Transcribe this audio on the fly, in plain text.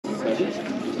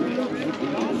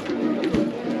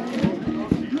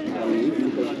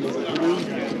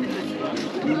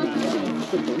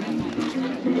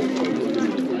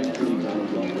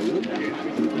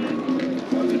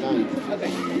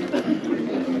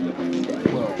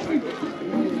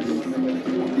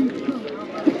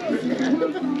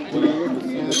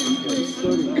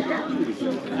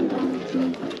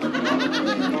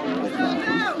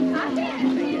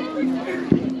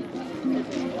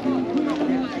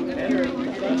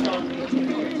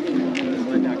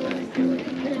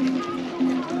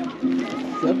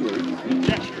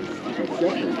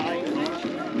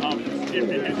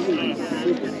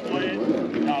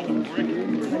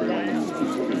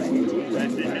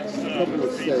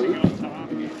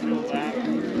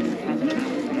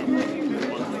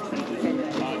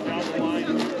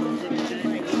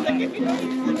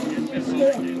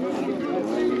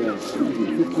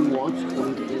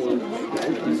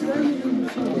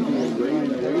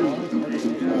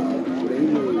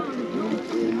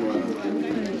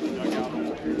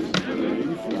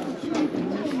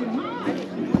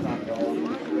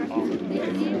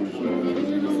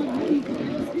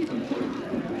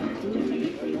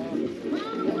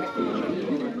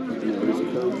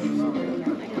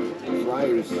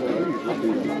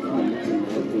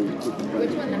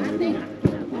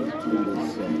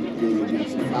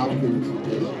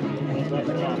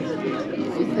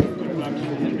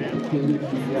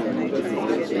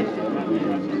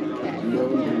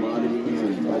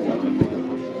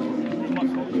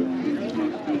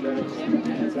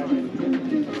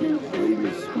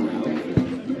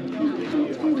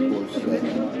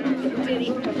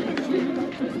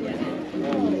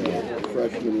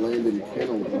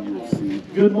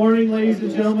Good morning, ladies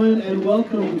and gentlemen, and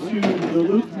welcome to the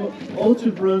Luke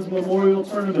Ultra Memorial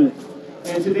Tournament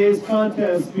and today's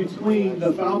contest between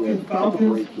the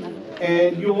Falcons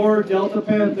and your Delta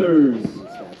Panthers.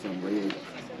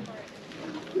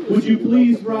 Would you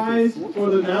please rise for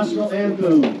the national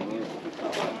anthem?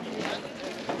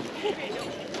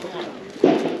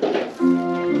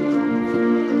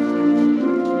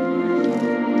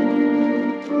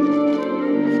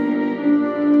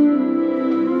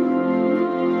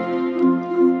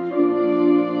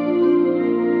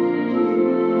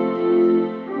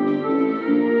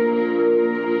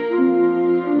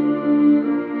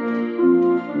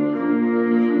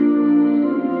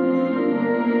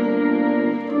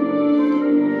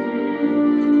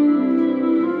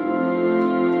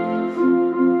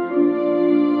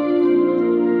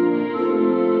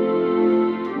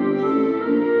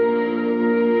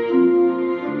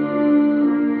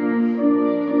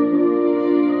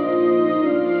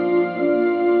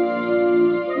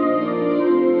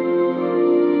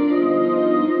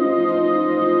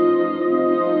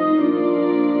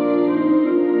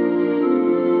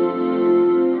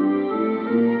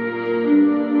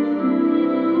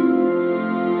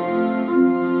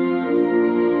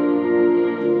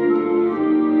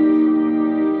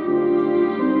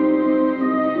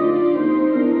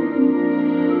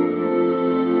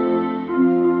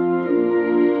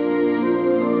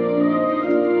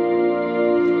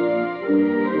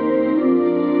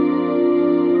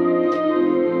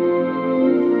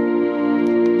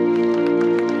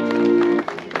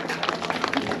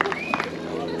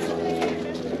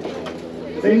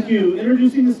 Thank you.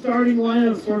 Introducing the starting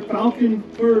lineups for Falcon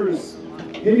first.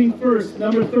 Hitting first,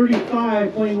 number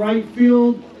 35, playing right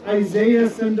field, Isaiah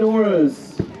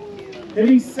Sandoris.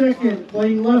 Hitting second,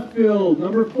 playing left field,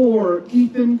 number 4,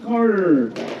 Ethan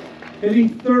Carter. Hitting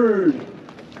third,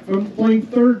 playing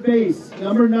third base,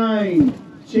 number 9,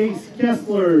 Chase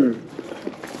Kessler.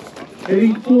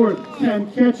 Hitting fourth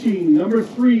and catching, number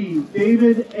 3,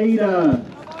 David Ada.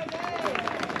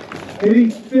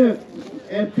 Hitting fifth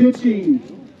and pitching,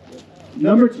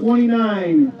 number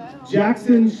 29,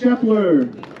 Jackson Shepler.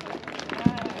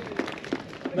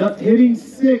 Hitting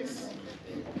sixth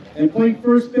and playing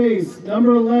first base,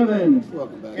 number 11,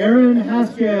 Aaron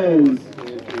Haskins.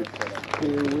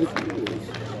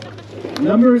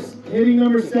 Hitting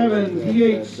number 7,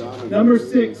 DH, number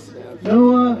 6,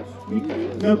 Noah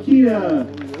Nokita.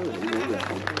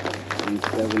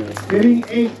 Hitting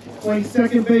 8th, playing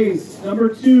second base, number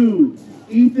 2,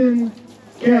 Ethan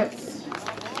Getz.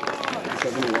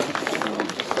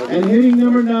 And hitting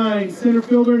number 9, center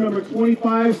fielder number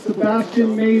 25,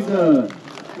 Sebastian Meza.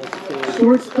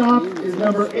 Shortstop is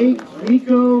number 8,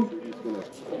 Nico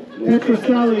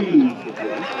Petroselli.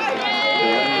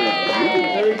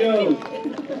 There we go.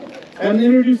 And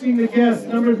introducing the guests,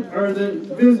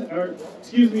 the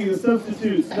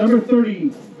substitutes. Number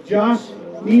 30, Josh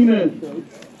Nemeth.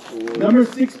 Number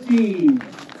 16,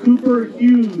 Cooper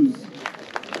Hughes.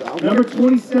 Number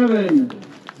 27,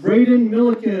 Braden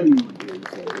Milliken.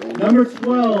 Number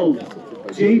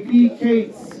 12, J.P.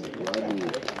 Cates.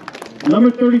 Number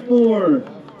 34,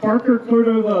 Parker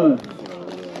Cordova.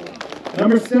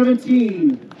 Number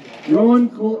 17, Rowan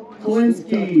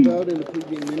Kolinsky.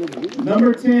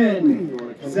 Number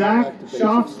 10, Zach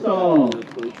Schaffstall.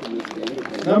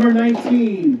 Number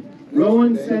 19,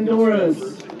 Rowan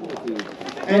Sandoris.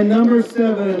 And number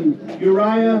 7,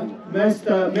 Uriah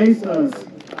Mesas.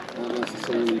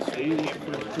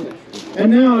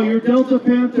 And now your Delta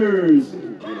Panthers.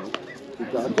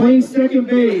 Playing second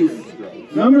base,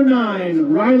 number 9,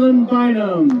 Rylan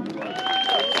Bynum.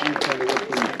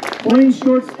 Playing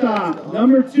shortstop,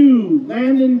 number 2,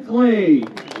 Landon Clay.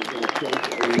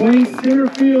 Playing center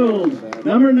field,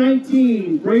 number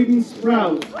 19, Braden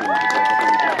Sprout.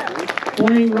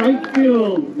 Playing right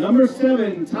field, number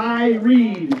 7, Ty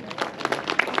Reed.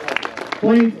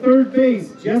 Playing third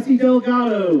base, Jesse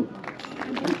Delgado.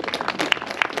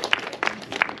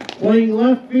 Playing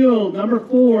left field, number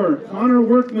 4, Connor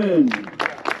Workman.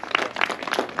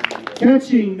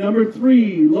 Catching, number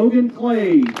 3, Logan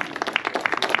Clay.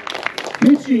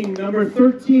 Pitching, number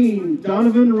 13,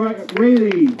 Donovan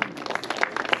Rayleigh.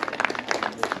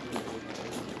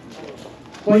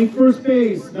 Playing first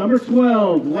base, number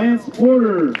 12, Lance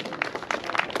Porter.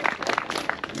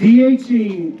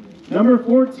 DHing, number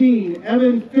 14,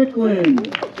 Evan Ficklin.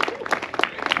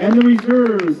 And the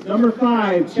reserves, number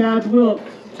 5, Chad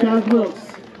Wilkes.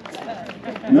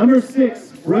 Number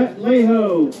 6, Brett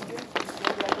Leho.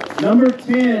 Number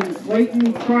 10,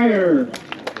 Clayton Pryor.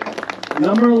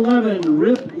 Number 11,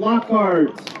 Rip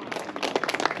Lockhart.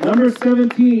 Number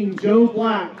 17, Joe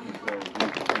Black.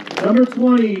 Number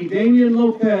 20, Damian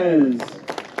Lopez.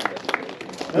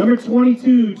 Number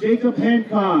 22, Jacob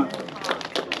Hancock.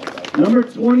 Number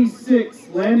 26,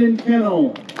 Landon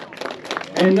Kennel.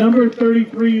 And number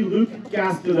 33, Luke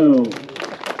Gastineau.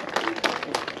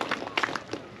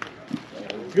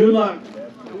 Good luck.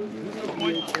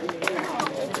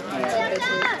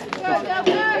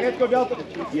 Let's go, Delta.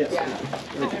 Yes.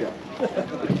 Let's go.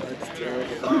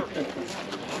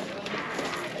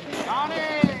 Johnny!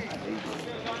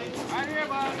 Right here,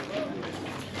 bud.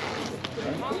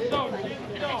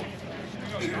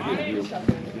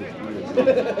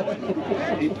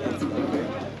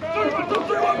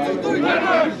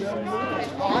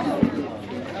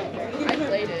 I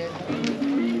played it.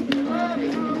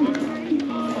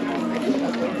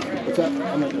 What's that?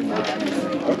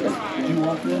 Okay. Do you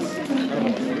want this?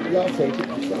 Yeah, I'll take it.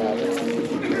 You still have it.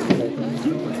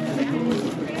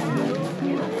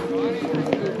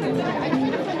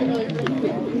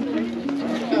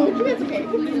 No, it's okay.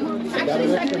 Actually,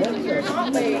 second, you're not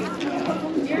late.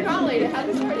 You're not late. It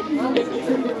hasn't started.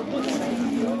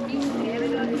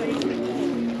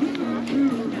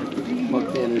 Buck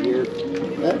Tanner here.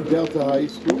 At Delta High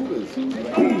School is the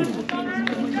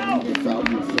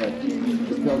Falcon set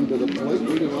to come to the plate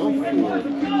leading off for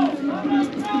Delta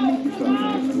High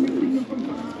School is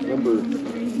number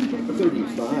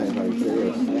 35,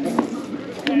 Isaiah.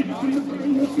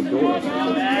 That's the door. Did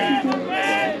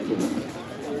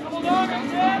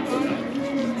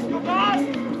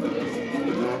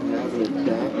not have it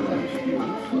back last year.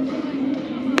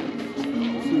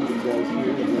 Let's see what he does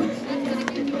here against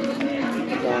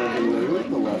Donovan Rayleigh,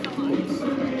 the left base.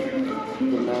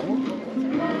 The mound.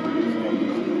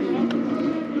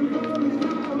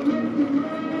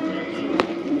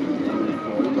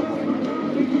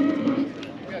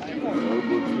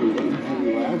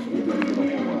 Last year didn't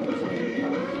get a whole lot of playing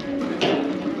time.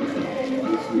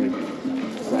 This year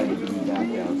decided to be back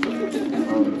out on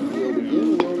the field again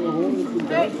along the horn of the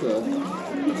Delta.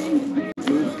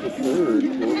 First to third,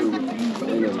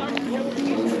 Porter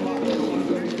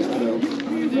and Delgado up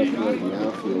right in the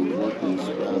outfield, working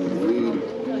Sprout and Reed.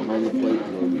 Behind the plate,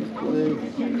 Logan Clay.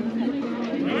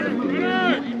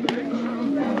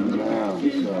 On the mound,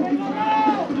 so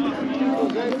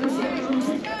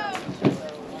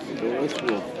Doris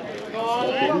will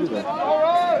step into that.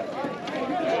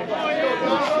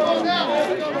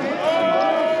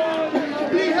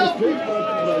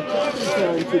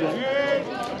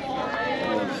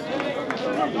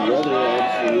 The weather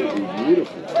absolutely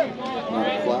beautiful. Not a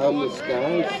cloud in the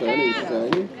sky, sun is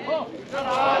shining. A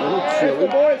little chilly.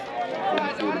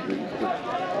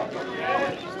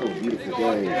 Still a beautiful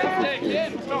day. It's a good kid.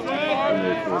 I'm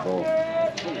ready for a ball.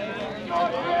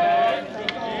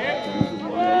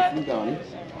 From Donnie.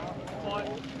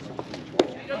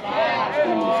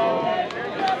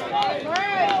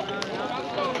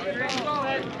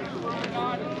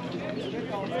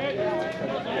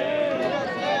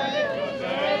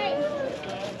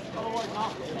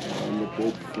 And the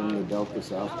pitch from the Delta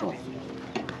Southpaw.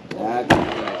 That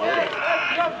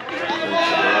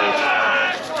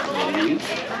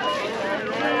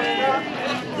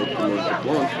victim of the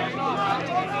blunt.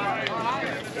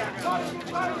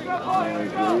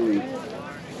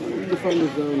 Really to find the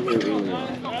zone here early on.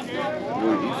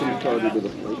 Where Ethan Carter to the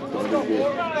plate. Carter hit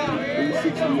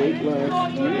 368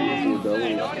 last year. Four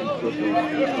doubles, two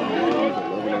triples,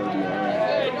 11 RBIs.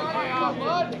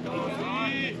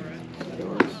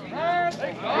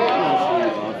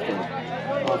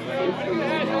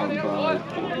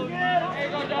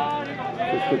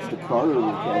 This pitch to Carter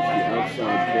will catch the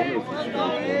outside corner for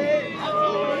strike one.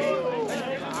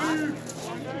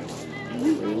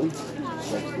 Bailey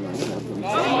checks the line up and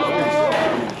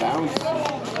bounce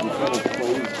in front of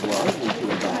Clay's glove into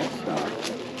the backstop.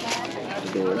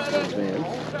 Doris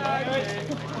advance.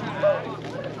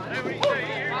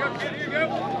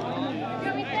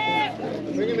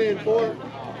 Bring him in, 4.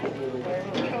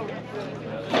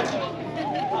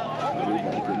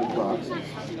 Back in the boxes.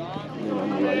 And then on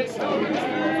the right side is the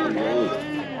left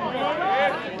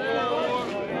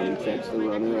and He checks the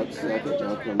runner up second.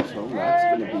 Now comes home. That's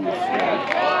going to be a strike.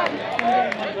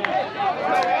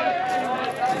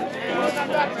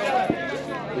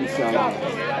 Inside.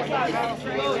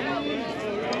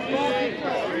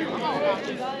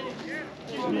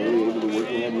 Maybe able to work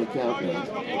ahead in the count now.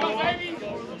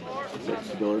 Checks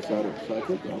the doors out at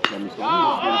second. Now comes home.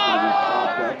 This one's going to be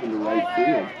popped up into right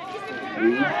field.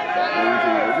 Reed,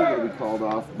 ranging over, going to be called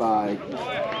off by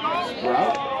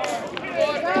Sprout.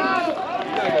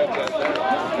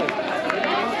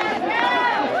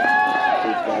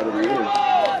 First out of the inning.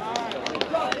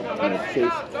 And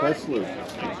Chase Kessler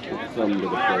will come to the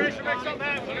plate.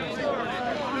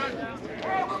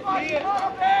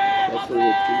 Kessler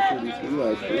hit 333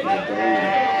 last year with a double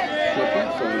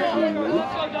triple, 17 runs.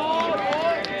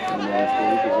 And last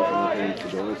week was looking at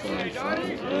Doris on the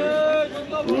second.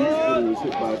 Reed was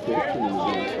hit by a pitch and was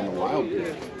on a wild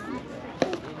pitch.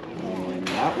 And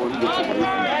that one gets away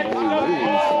from Kelly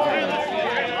inside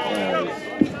as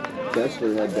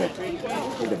Kessler had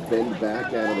to bend back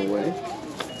out of the way.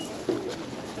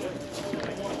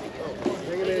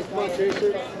 Bring him in, come on,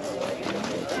 Chaser.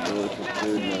 Doris is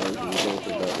third now as a result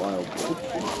of that wild pitch.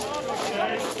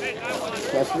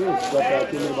 Kessler has stepped back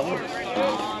into the box.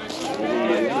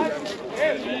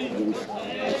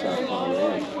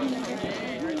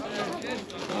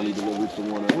 Johnny delivers to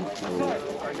 1-0.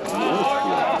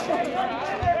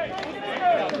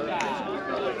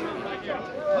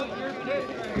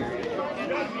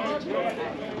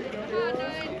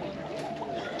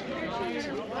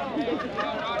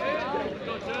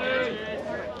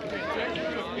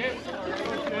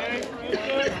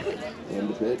 And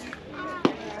the pitch.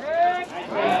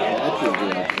 That's a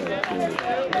good outside corner.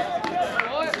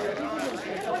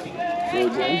 So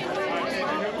again,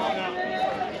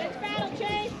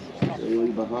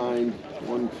 Bailey behind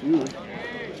 1-2.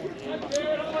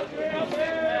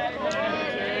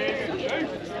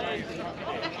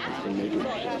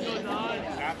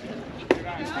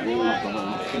 Bailey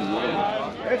behind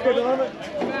 2-1. Let's go, Donovan.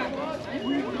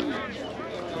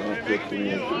 That pitching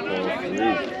is the ball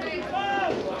 3.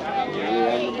 Really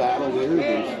having a battle here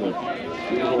against the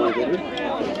three-hole hitter.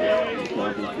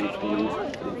 Falcon 15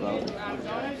 for the Falcons.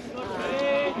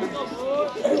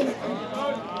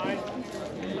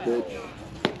 And the pitch.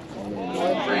 And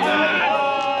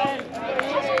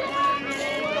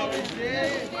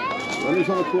runners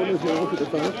on the corners now for the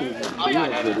Falcons.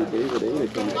 Field hitter David Ada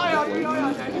comes to the plate.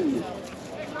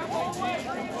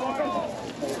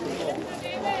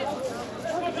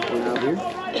 We're out here.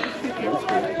 That's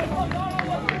good.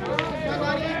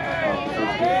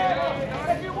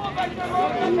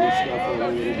 A little scuffle, a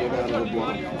little bit out of the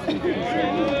block.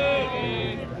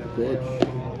 Pitch.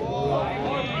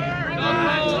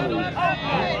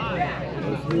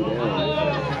 Let's go down.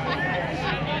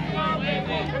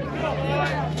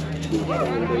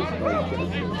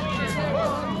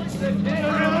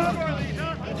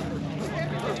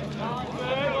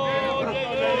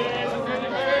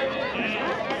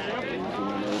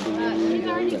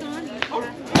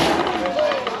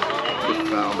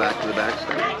 Foul back to the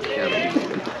backstop.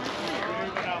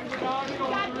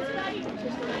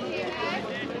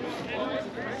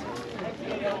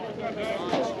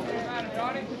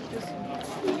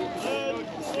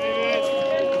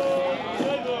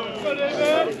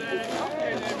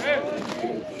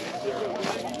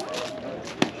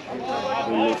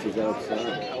 And this is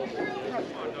outside.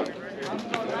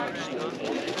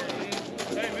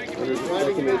 There's a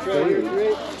second and third.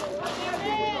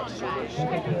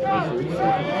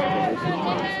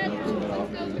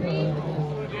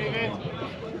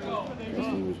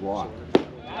 He was walk.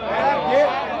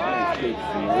 Nice kick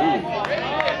from Lee.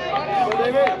 That's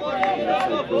like going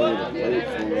to the plate,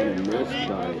 swung on and missed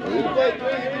by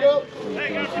Ada.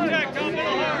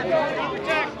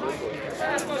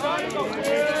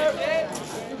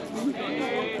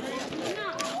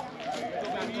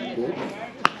 Pitch.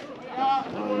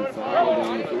 On foul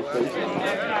down the first baseline.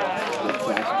 Good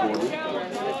fast quarter.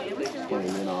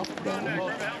 Playing in off the bat.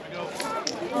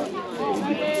 It'll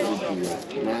be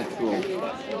natural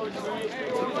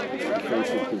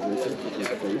defensive position for his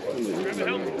face when they get the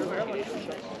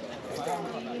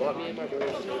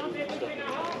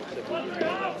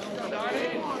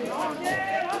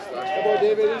Come on,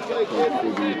 David, inside, kid.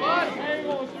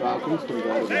 Falcons comes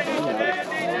out of the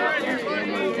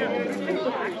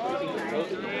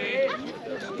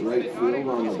right field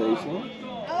on the baseline.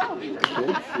 Pitch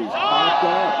is popped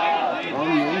up on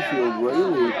the infield.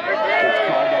 Rayleigh gets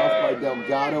called off by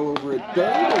Delgado over at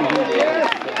third.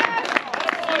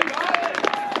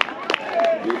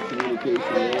 Good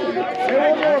communication there to get the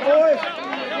One more, boys.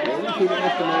 Rayleigh came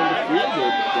off the man to field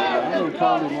it. Delgado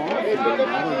called him off, and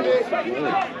Delgado gets the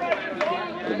play.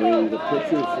 They bring the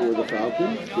pitcher for the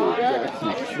Falcons to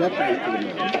Jackson Shepard to the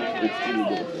mound. It's to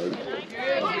the plate.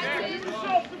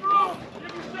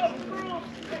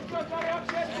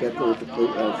 Shepard at the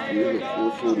plate last year with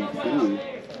 442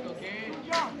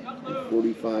 and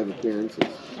 45 appearances. 6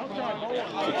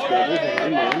 doubles, a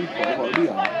home run, 12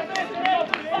 RBI.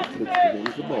 This pitch to him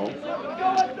is the ball.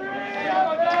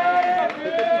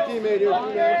 Pick up your teammate here,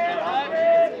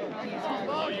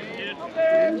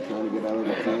 And trying to get out of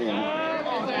the fan.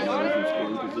 Some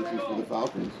scoring positions for the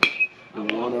Falcons. The 1-0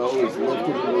 is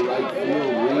lifted into the right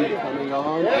field. Reed coming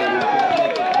on, and he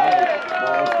can't get the ball.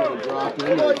 Ball's going to drop in.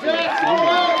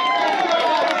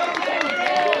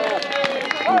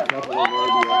 A couple of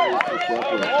RBIs for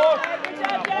Shepard.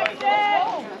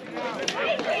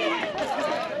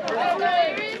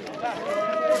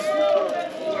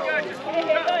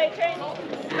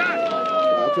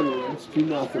 Falcon leads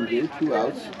 2-0 here, 2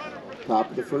 outs. Top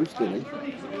of the first inning.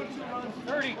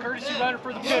 30, courtesy runner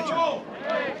for the pitcher. The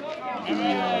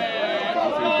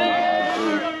Falcons going to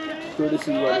have a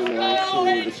courtesy runner now for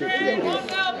the 6th inning.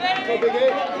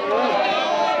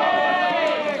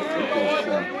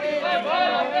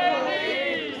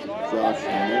 Josh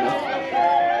Minna.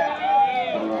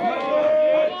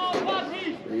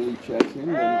 Bailey checks in,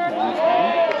 then comes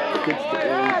home. The pitch to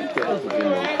Aaron Because is in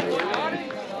those field.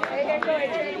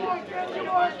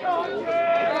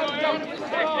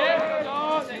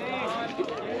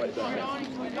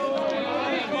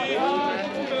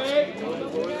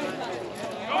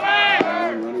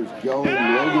 Runners going,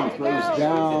 Logan throws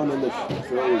down, and the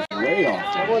throw is way off.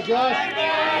 Come on, Josh.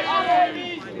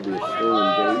 It'll be a stolen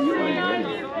base for him.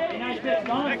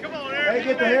 Hey,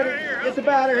 get the hitter. Get the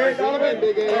batter here, Donovan.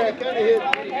 Big A. Yeah, kind of hit.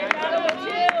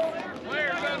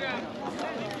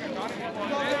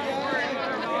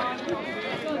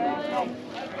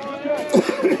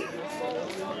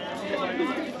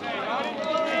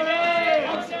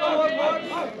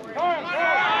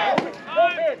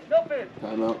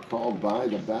 Timeout called by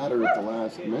the batter at the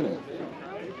last minute.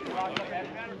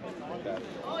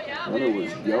 Runner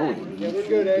was going. Yeah, we're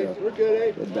good, eh? We're good,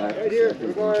 eh? Head back Right to here. second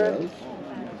We're going. and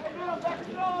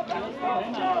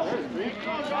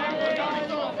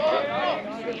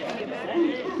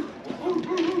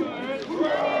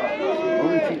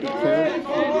only keep the count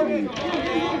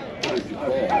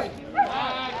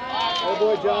Oh,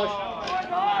 boy, Josh.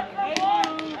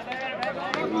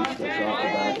 Steps off the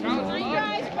back of the mound.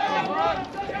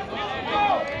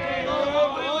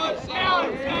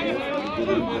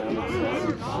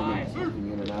 Looking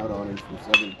in and out on him from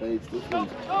 7th base. This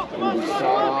one's going to be shot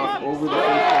off over the first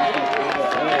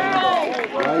base.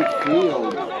 Right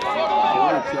field.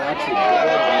 Corner tracks it down.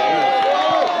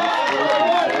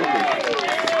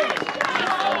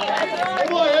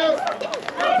 Come on, Em.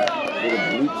 With a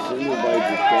bleak single by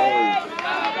Jacquard.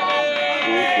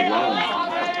 Fourth the run.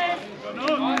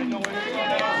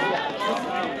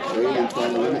 Rayleigh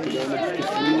trying to limit the damage to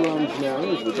 3 runs now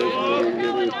as the designated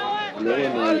hitter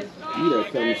Noah Ida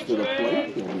comes to the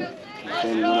plate. And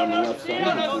standing on the left side,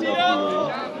 it's the left field.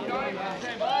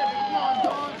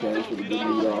 Chance with a good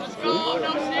lead off the first.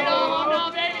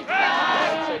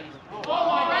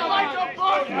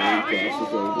 And he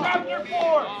tosses over.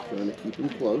 Trying to keep him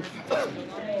close.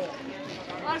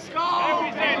 Let's go!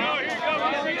 Everything, no, here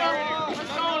you go. Let's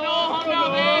go, no, home now,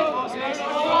 baby.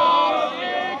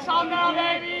 Home now,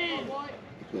 baby.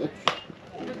 Pitch.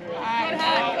 Good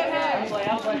hat.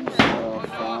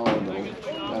 Foul, and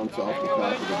it'll bounce off the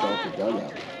top of the Delta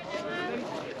dugout.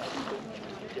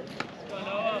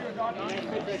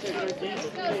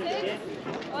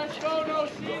 Let's go, no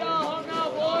Cena. Home now,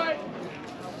 boy.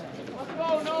 Let's go,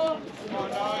 Noah. Come on,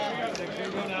 Noah.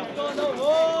 Let's go, Noah.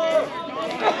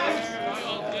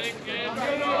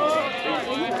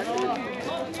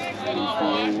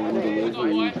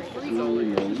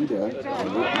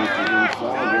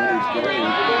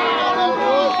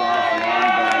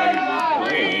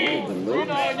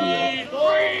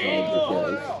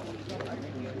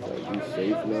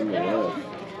 Safe nonetheless.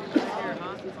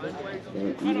 And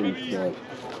even kept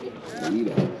lead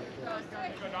out.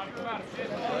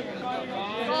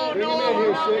 Bring him in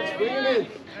here, Six. Bring him in.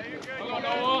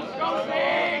 Let's go,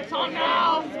 Six. Home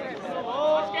now.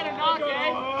 Let's get a knock, eh?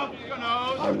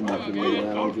 I'm knocking way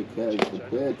around the catch. The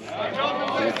pitch.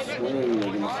 That swing,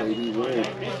 they're going to say he went.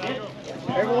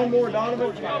 Everyone more, Donovan.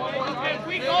 We go,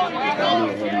 we go.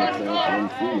 Let's go.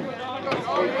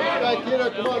 Kiddo,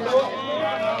 come on, Noah.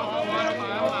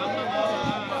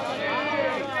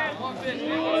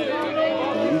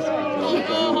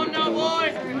 Home now, boy.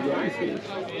 Let's go.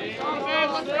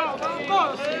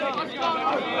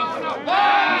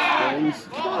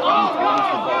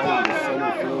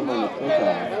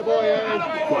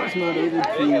 He's not able to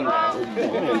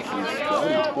advance. He's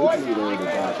starting quickly there to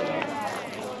back it up.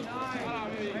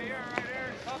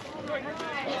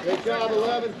 Great job,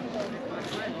 11.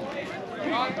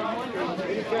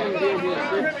 Anytime you're here,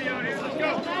 Six.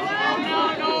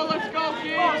 No, let's go,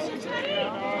 kids.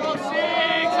 Go,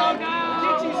 Six. Home now.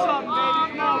 Get you something,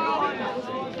 baby.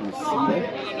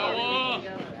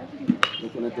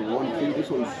 Looking at the 1-2, this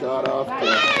one shot off to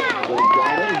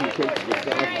Delgado. He takes the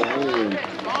south down and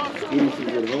squeezes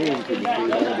it home to the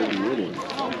 3-out inning.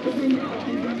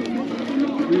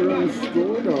 3 runs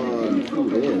scored on 2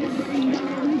 hits.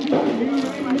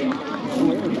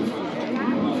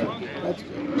 That's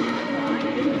good.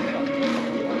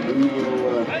 We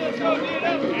will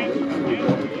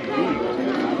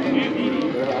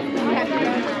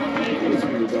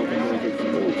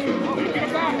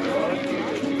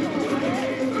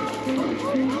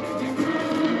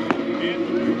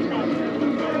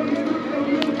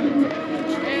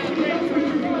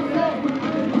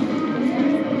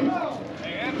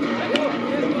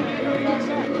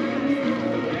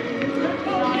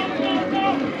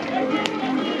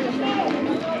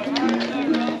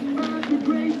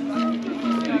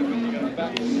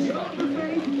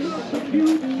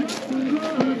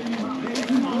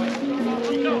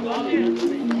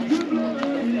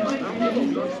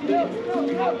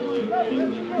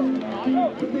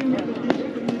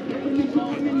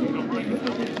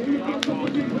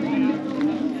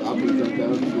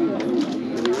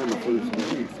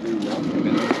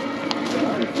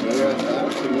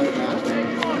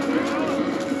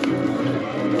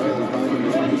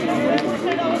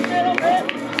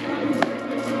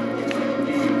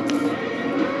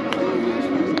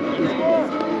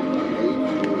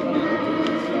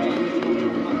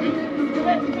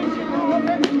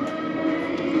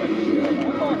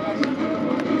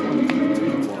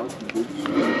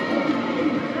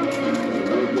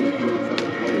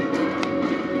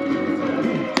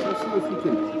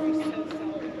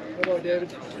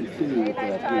continue with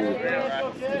that here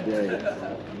today.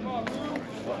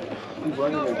 He's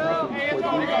running and talking before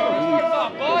the game.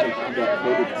 He got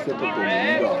prototypical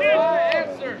leadoff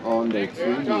on their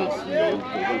team this year.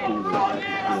 They're looking to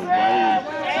Ryan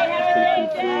can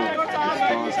control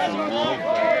the response from now.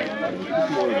 And he's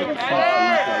more of a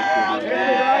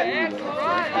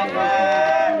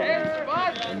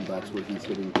and that's what he's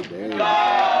hitting today.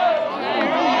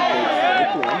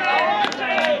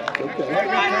 Okay.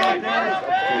 Kind of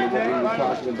what we were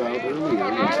talking about earlier.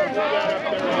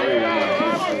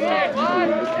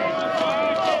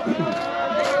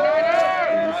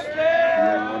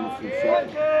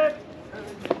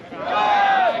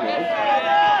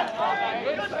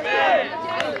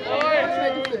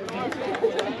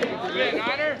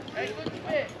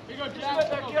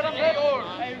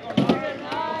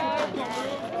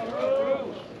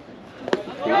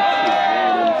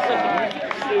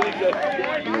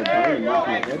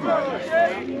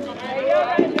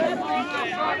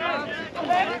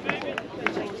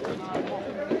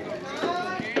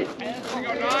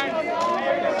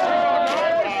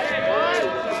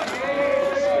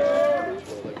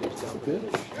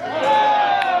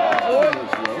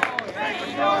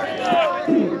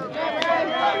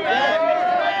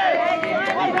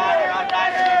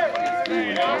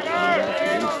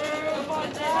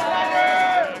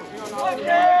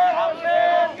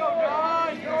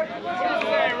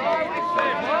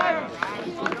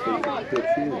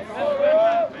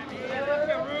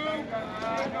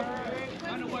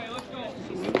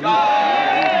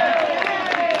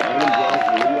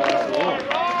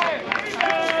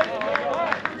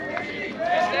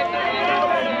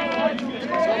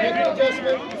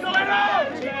 Have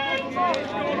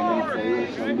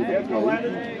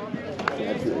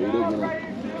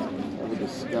a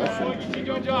discussion.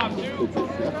 Pitcher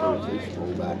Shepard as they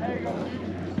scroll back to the line.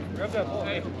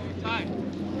 Hey, time.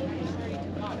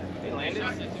 Hey,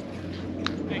 Landon.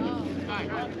 Hey, time.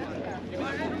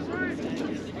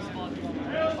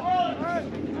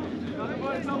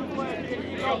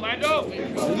 Go, Lando.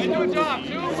 Lando, job. 2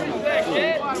 for 6,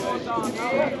 kid.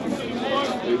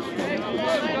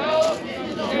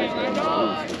 Okay, Lando.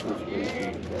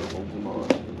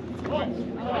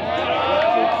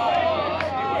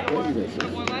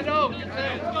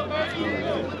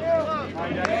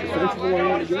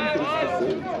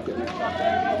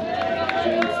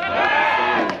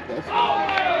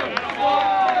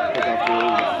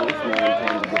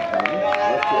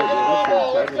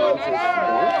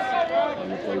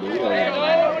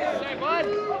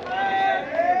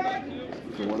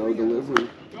 Delivery.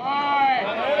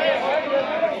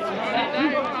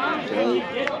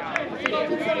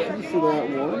 Piece of that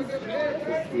one.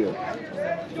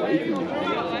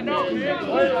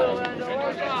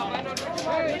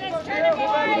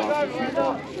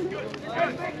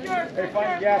 Hey, find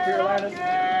a gap here, Landon.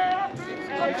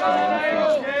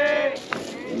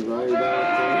 You right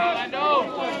about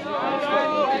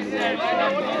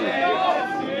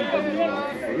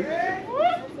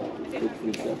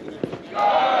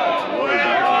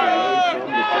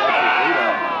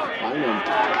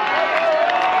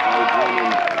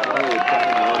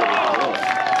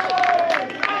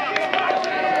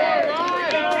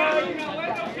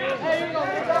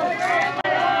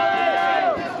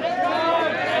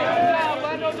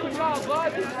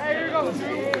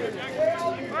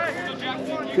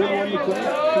good one to play.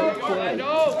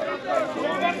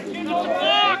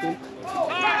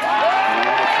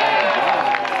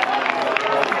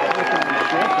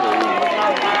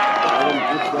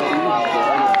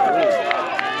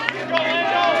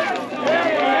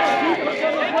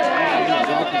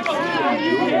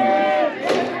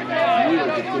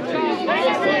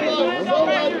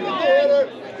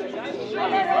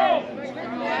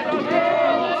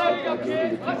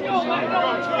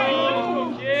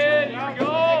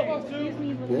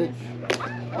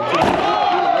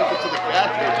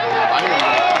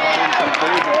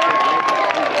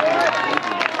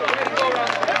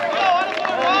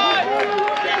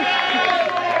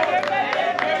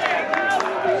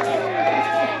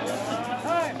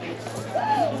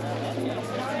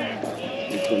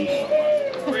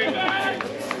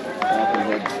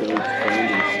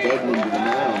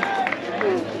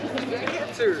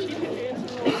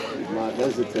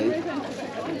 Hesitate.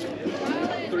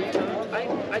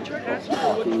 I tried asking her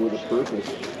Talking with a purpose.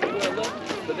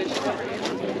 but then she got her hand.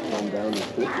 Calm down this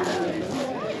picture right now.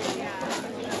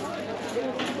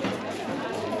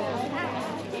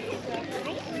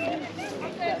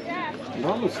 And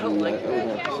honestly, I would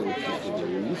have to say it's just a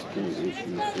release point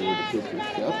issue for the pitcher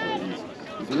Shepard.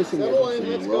 He's missing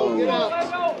everything low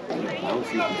and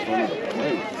bouncing in front of the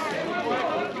plate.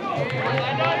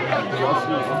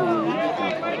 Adjustment on the release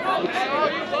point.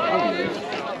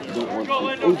 You don't want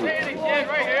to over. Right here.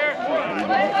 Right here.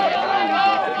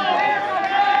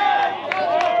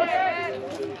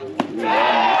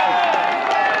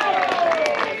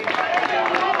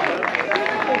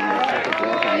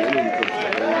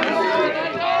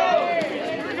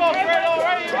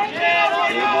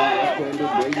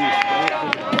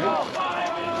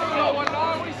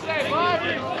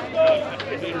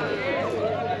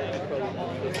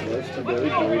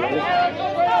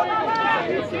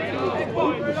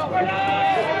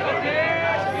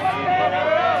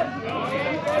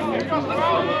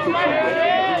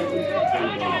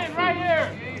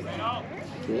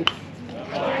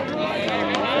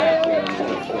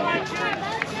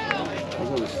 As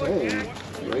I was saying,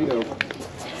 Rado,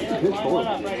 pitch hard.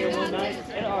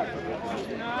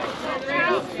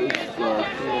 First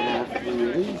 2.5, 3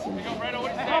 innings, and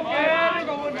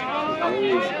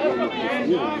players in the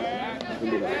field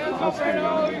into the Austin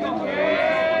round.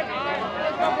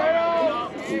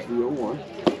 Here's the 0-1.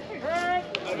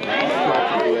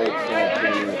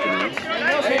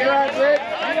 You're right, Britt.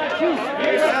 You got two.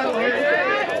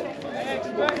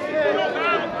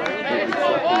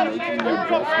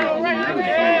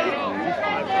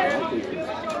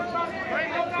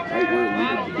 Right where it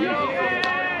needed to be.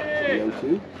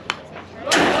 3-0-2.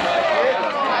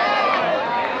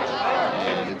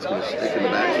 And it's going to stick in the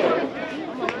back.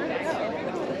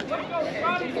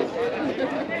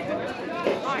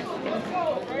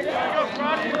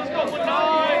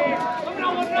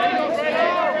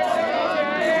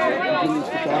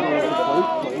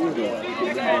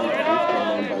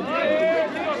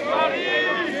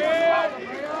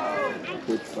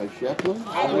 Sheplin.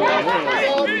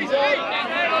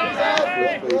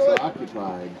 First base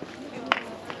occupied.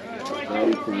 Now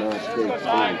he cannot take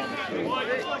space.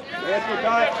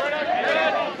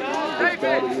 First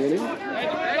out of the inning.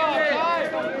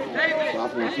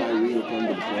 Sophomore Tyree will come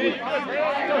to the plate.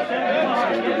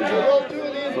 Started as a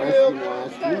freshman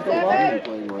last week. He's been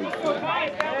playing right field.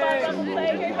 Same role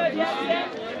he'll have this year.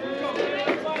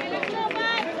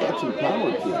 Got some power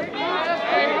to it.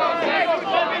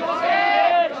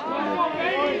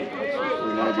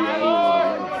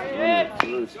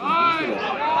 First. He's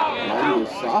gonna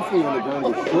softly when the ground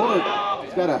is short.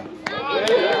 He's got a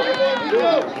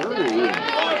hurry.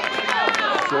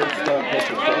 Shortstop has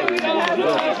to play into the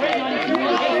field.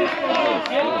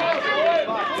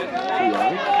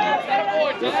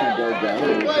 Justin Delgado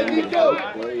will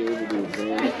play able to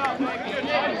advance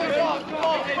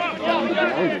down the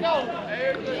ground.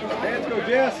 Let's go,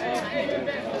 Jess.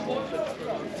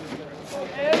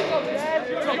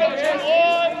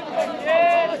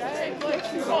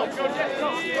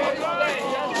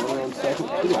 Around second,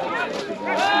 2 outs.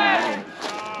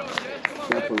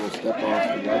 Shepherd will step off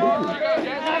the ledge.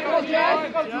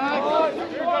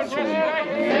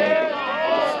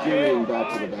 Steering back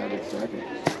to the bag at second.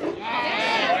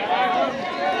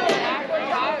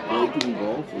 Breaking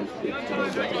ball first pitch to the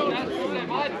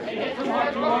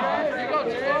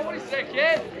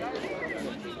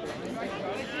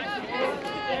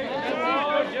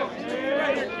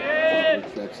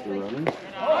checks the runner.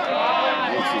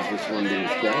 Answers this one to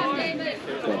his catch.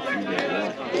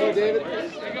 Go, David.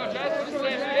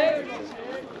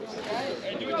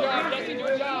 Do a job, Jesse. Do a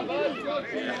job, bud.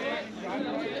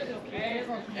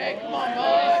 Hey, come on, bud.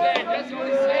 Jesse, what do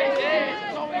you say, Jay?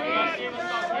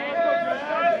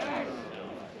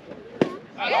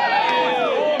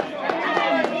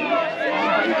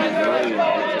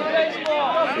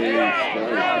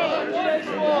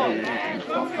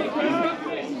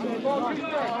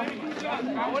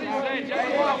 What do you say,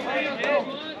 Jesse?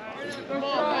 Come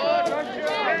on, bud.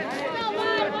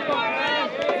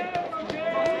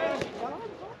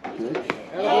 Pitch.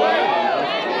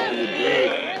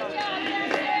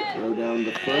 Throw down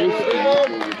the first.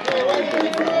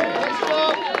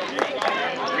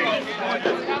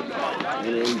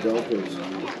 And then Delta's.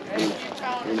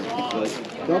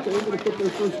 Delta able to put their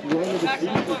first run of the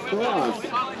season across.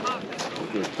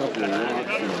 After a couple of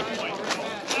knocks.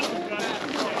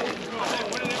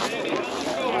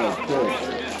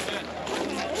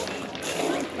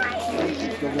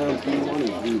 Still down 3-1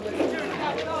 as we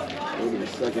go to the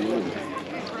second inning.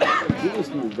 He was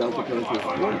in the Delta Panthers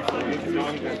fourth.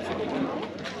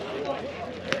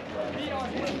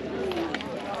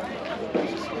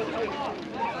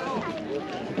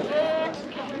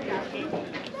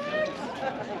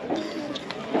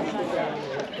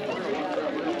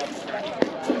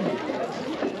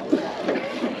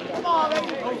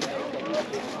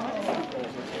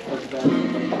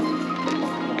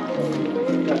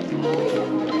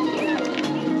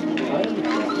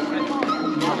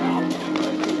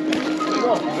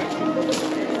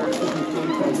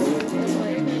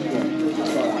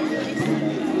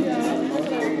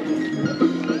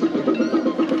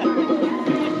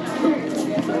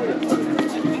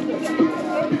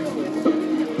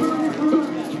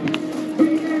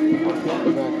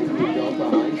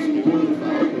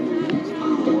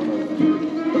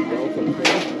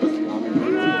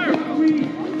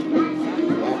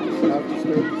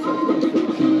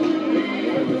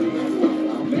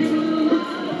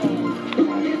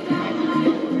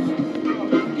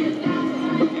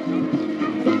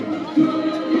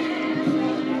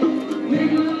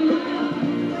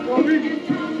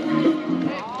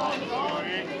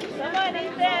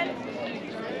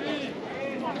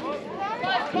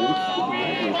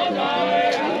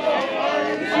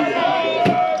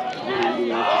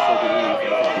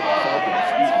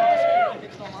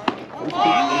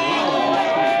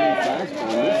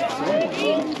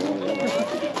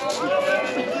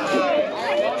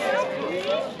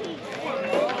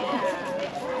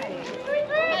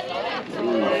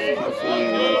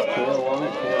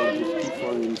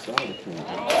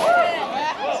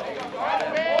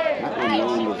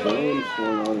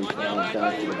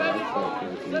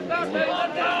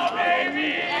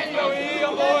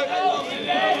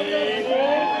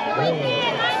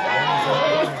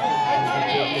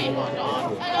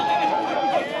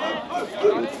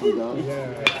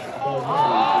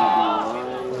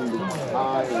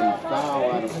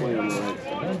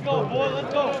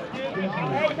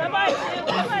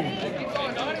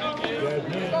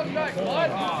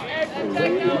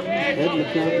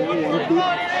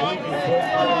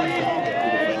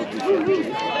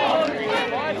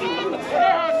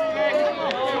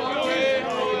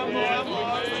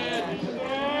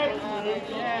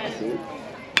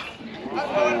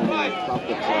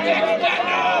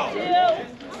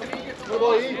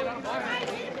 Hey,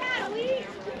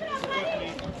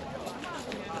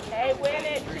 win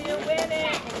it, Tia, win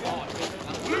it.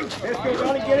 Let's go,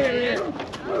 Johnny, get in here.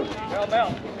 Mel.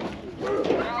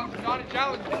 Johnny,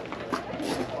 challenge.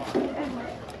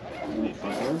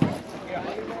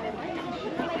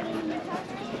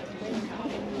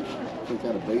 Took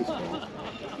out a baseball.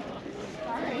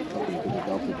 Hoping to get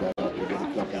Delta back up to get a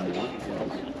couple more.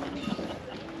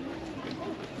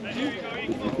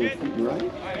 You right?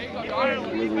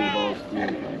 Delivery the ball's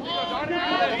through.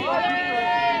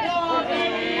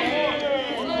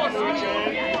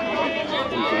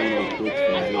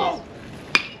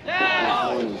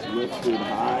 That one is lifted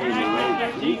high in the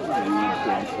right feet, and he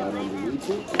jumps out underneath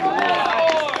it.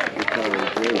 The color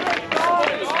is great.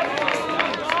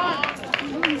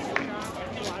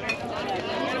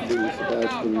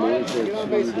 Sebastian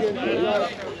Mays at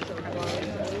 2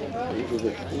 he was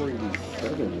at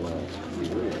 47 last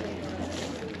year.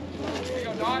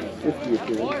 50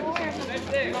 appearances.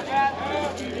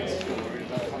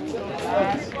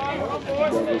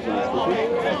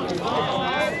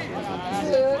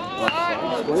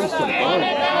 Where's the bunt?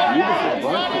 Beautiful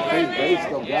bunt to third base.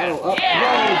 Delgado up.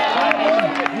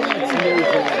 That's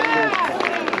amazing.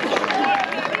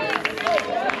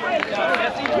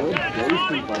 Good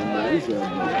placement by Meza.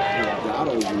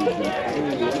 Delgado who's been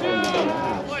hanging in on the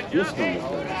grass. Just on the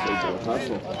grass. So it's a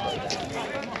hustle.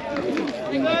 There's a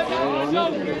clean play on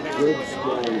it and a good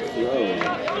strong throw.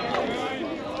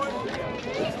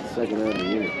 That's the second out of the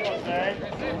year.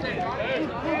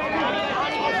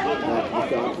 Back to the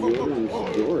top of the order is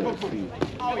Doris. He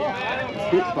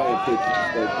hit by a pitch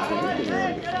to start the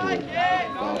game for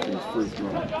Falcon's first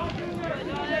run.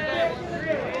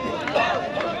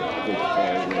 Pitch by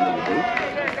the end of the booth.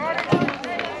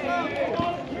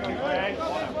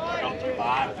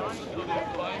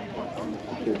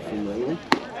 Pitch from Raylan.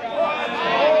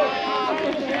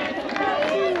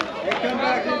 Hey, come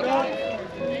back here, Doc.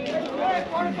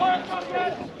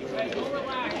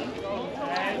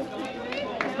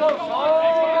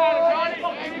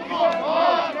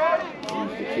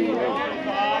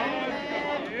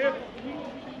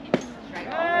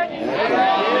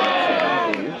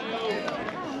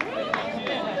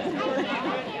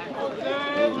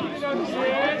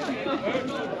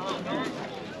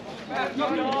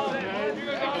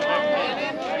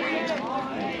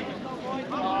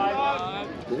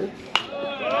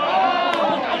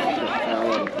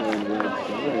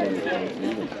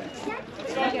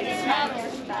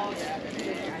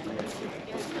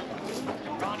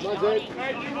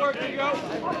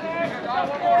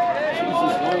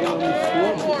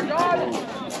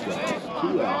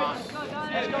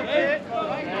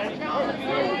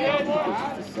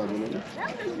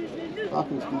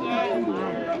 Falcon's beating 3-1.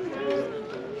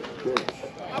 Pitch.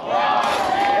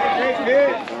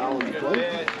 Foul in the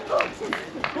plate. Let's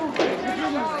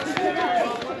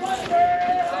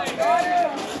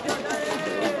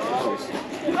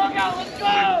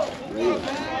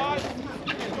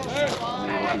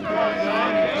go!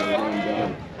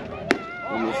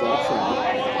 On this outside.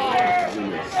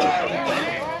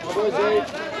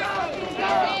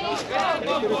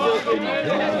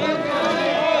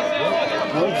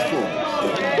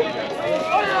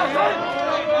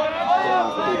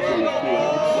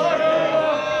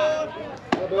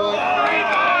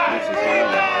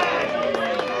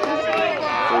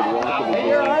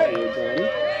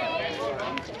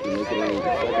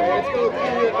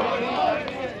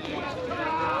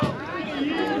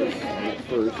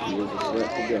 First, he was a threat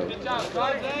to go. He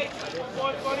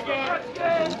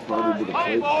started with a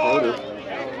plate quarter.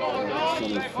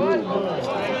 Center field.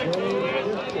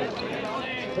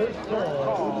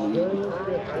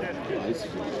 Nice.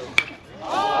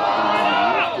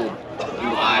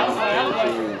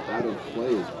 Out of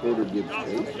play as Porter gives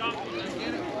space.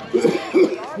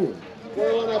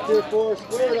 Square one up here, four.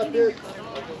 Square it up here.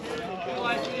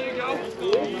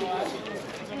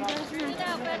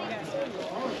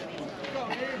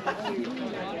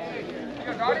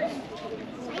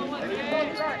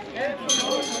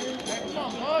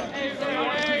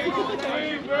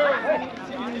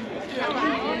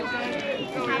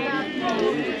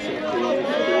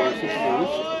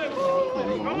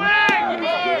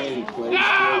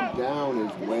 Down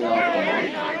is way off the mark.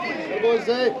 What was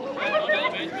that?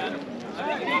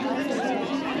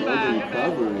 Logan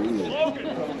covering and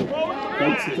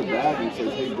points at the bag and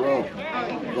says, "Hey, bro,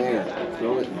 there,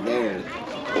 throw it there."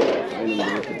 Trying to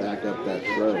have to back up that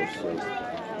throw. So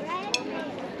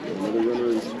another runner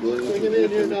in scoring. Bring him in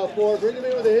here now, four. Bring him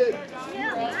in with a hit.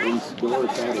 He scores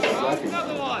out of second.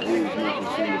 He was more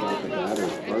concerned about the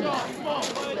batter's brother.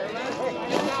 Even at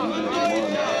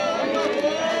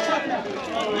one.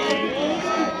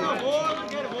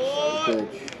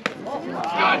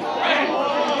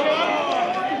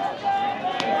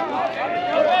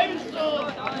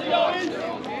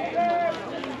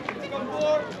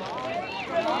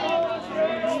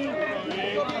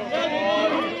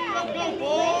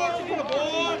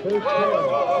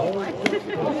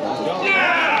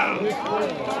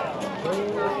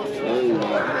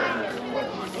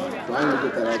 Trying to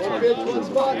get that outside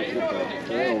spot. Get that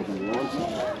tail if he wants it.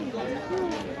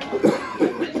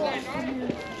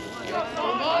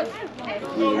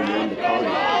 Really won the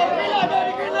target.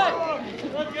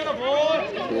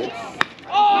 Pitch.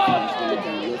 He's going to be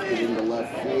lifted into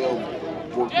left field.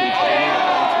 Working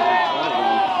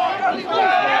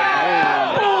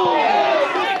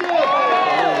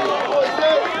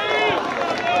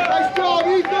nice job,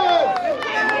 Ethan!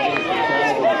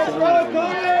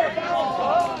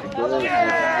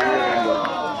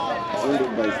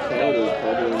 Rooted by Carter,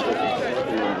 Carter ends up second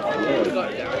on the floor.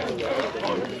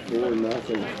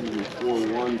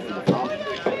 4-1 for the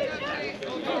Falcons.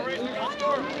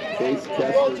 Chase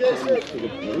Kessler comes to the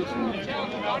plate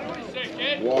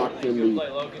and walked in the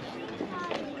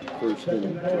first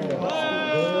inning.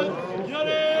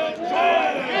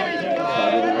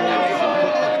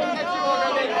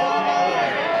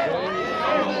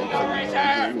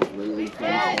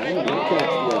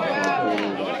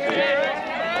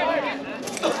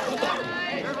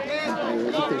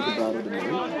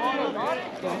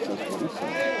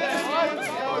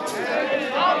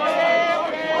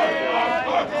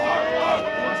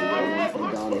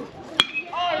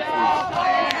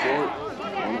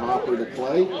 Hopper to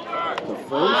play. The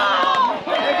first.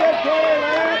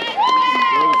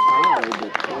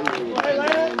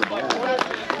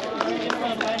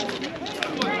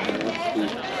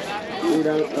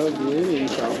 Out of the inning,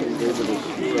 Falcons able to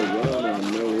score a run on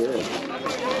no hit.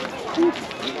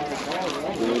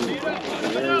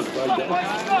 There's by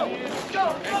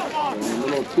in the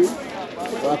middle of two.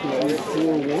 Falcons lead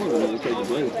 4-1. We'll take a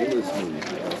break. You're listening.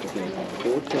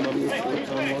 Sports coming up, Sports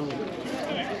Online.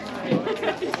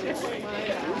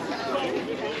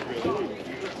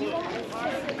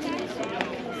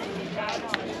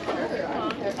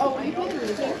 Oh, you put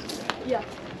it in. Yeah.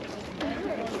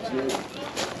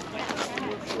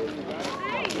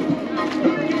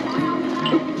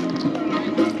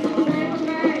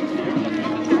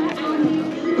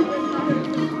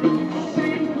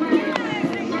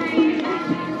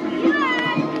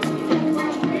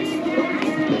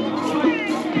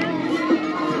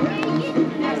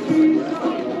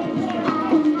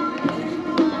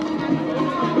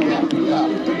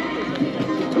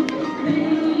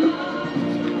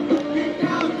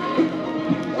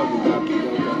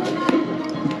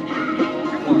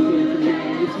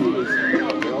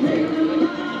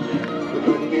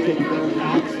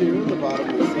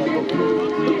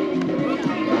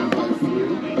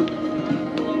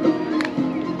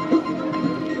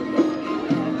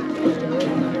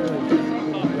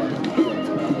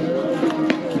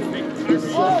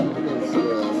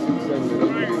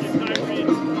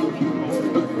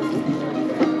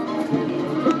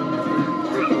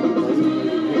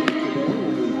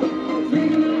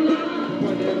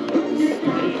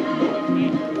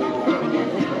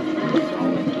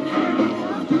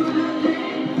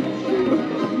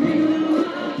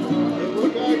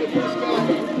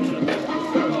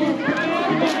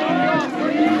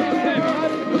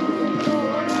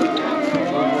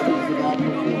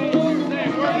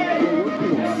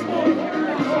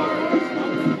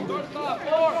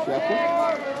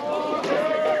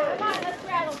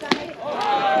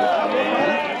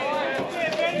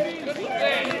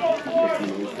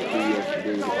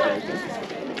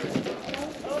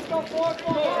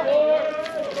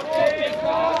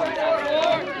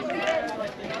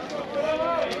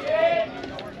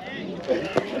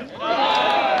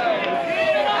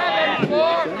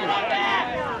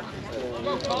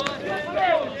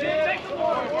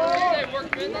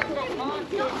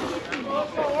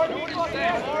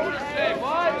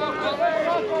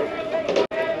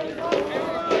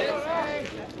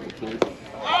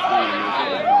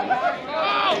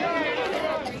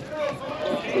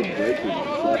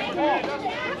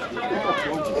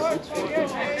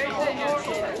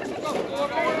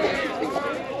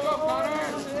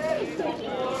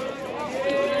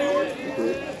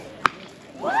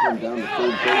 Down the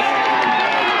third base.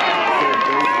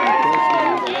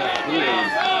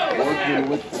 Working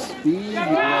with the speed,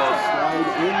 will slide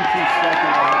into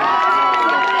second.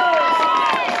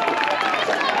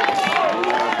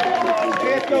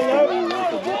 Can't go low.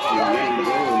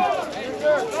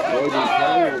 Logan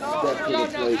Powell step to the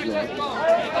plate now.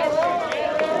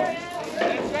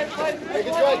 Make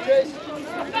it right, Chase.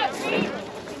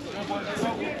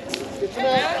 Get to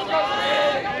that.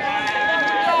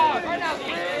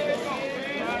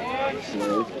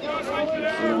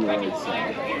 On the right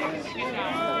side.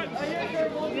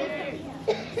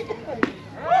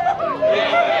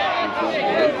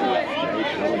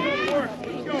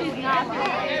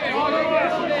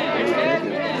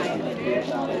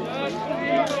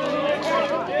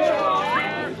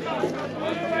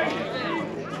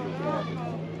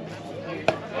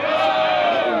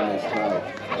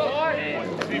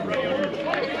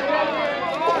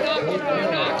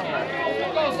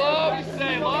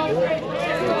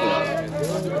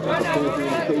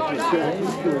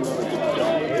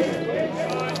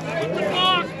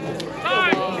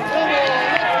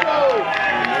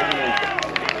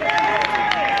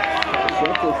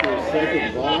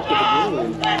 Second block of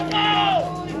the game.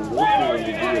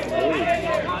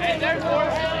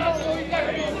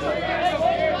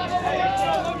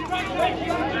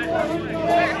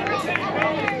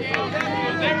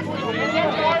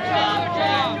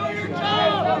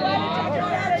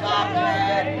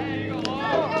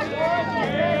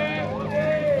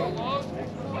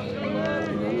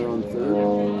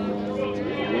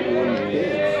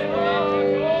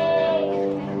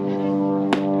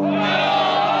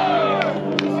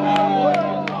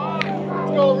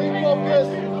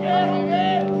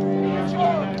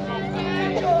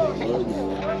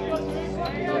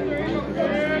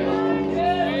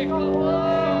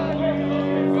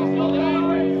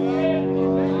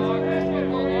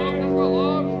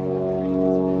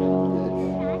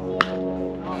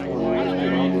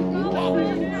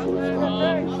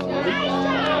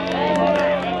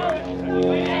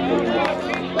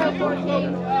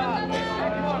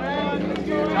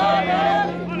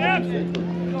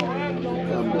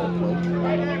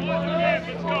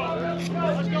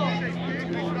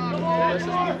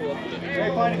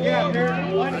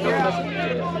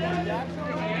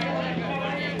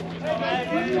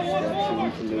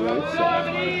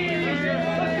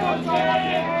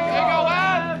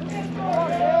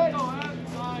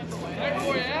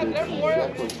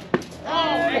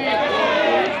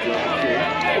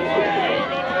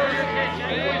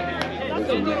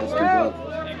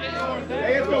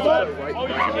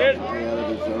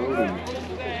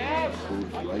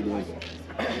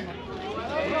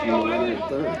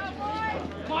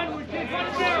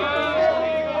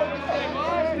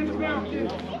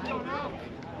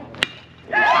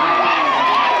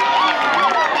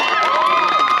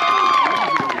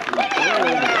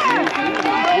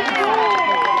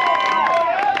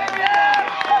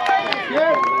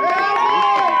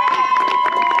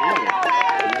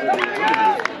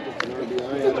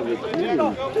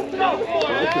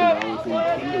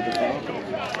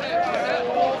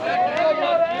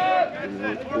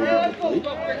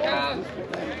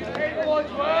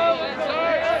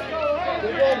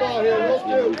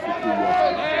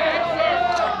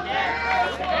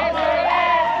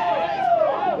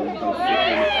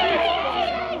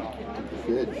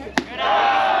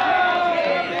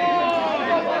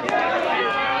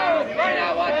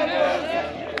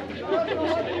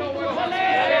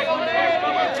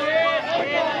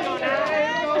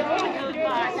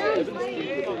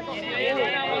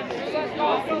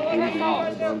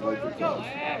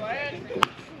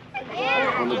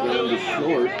 On the ground is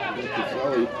short.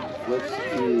 Caselli flips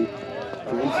to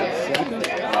Prince at second.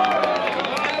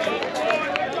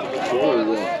 Short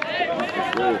will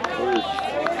first.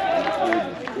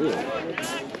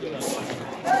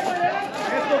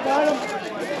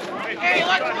 Hey,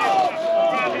 let's go!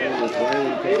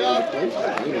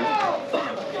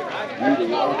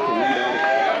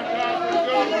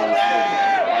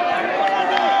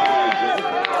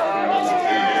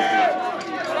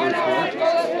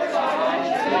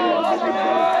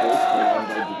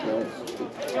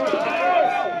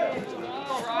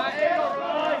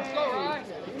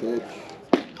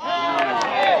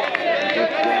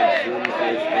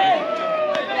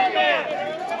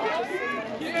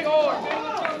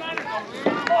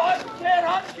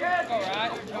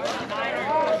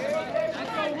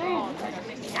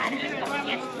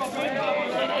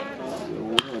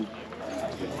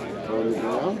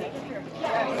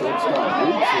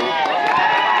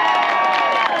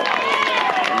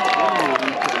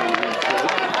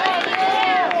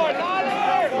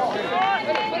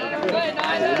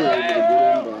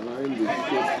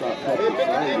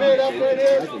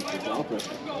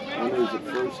 Runners at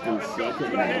first and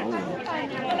second now.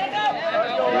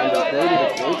 And the third of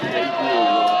the fourth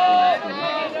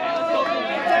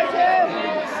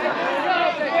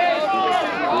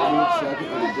second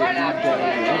with a good lead down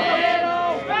there.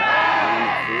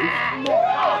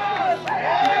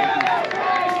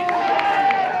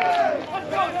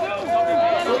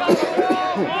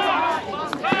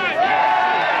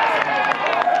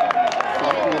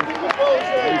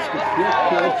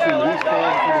 He's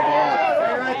calling for the ball.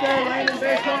 Stay right there, Landon.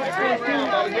 Base on it.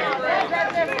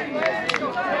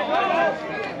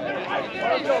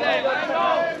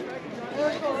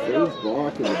 First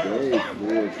block of the day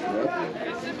for Shepard.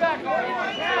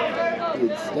 He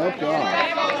had stepped off.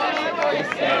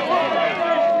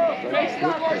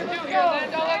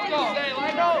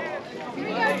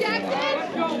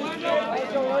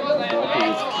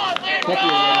 Couple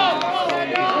of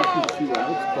runs, 2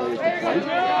 outs, play at the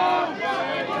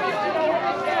plate.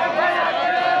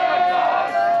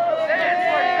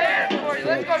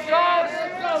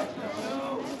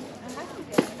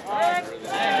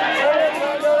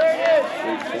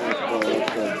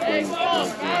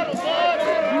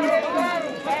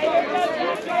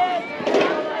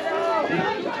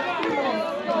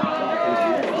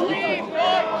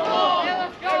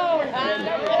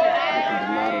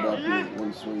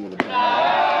 Swing of the bat.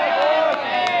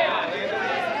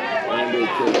 And they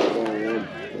take it forward.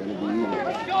 It'll be even.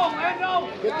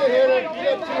 Get the hitter.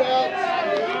 Get 2 outs.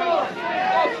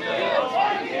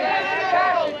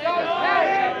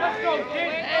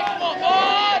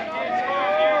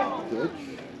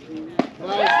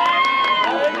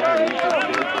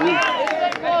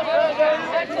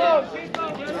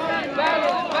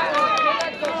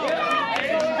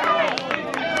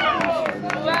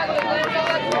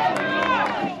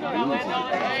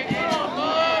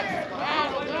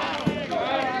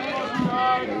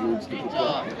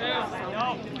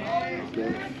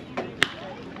 Pitch.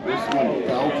 This one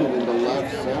belted into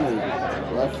left center.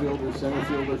 Left fielder, center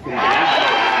fielder can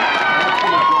that's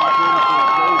going to drop in for a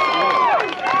close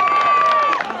hit.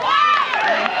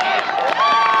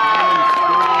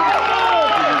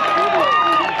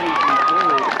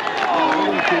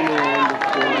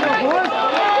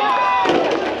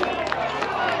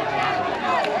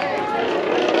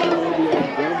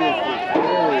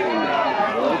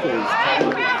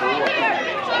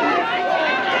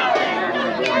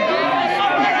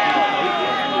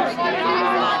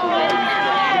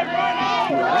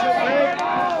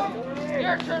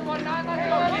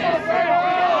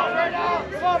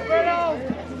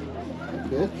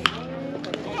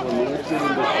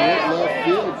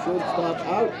 Shortstop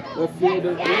out, left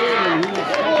fielder in, and he's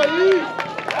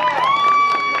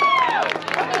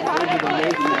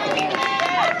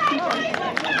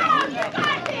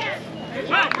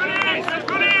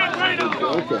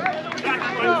okay.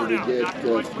 Able to get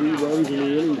 3 runs in the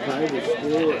inning, tie the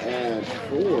score at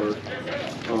 4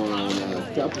 on a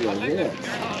couple of hits.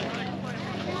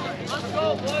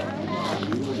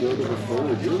 We will go to the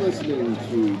forward. You're listening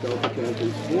to Delta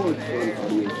Campus Sports on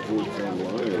Audio Sports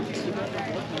Online.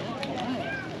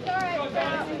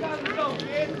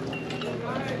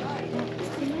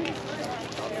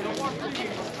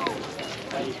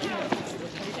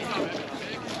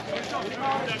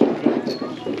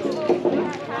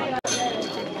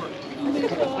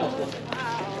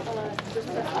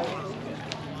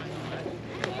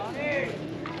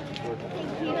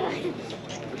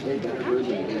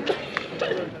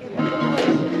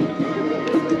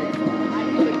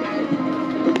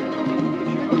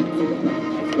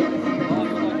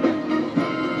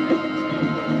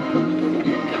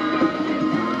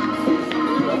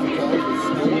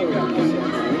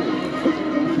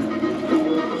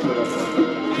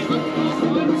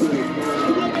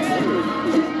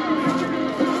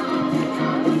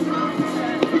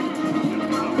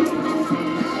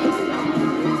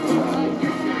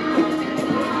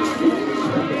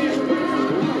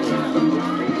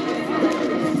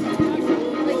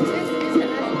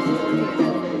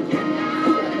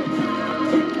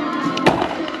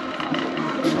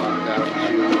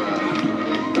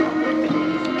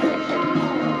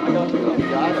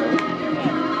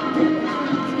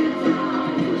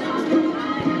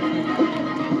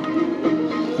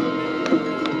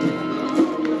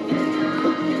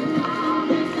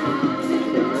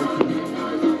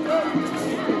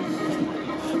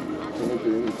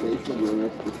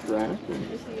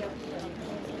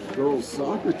 Girls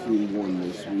soccer team won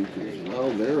this week as well.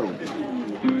 They're on.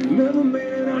 Never made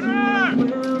it as a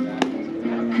man.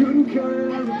 I couldn't cut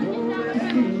it as a poor.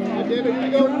 David, here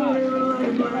you go.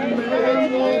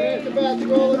 Hit the bat,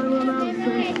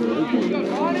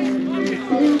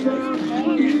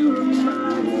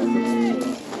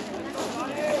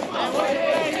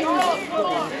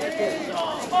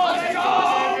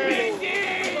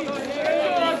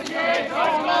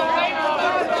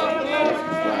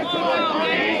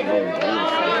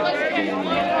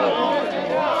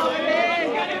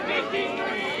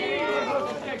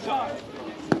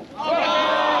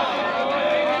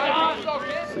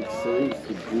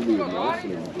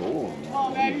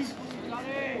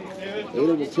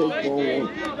 Ada will take ball 1.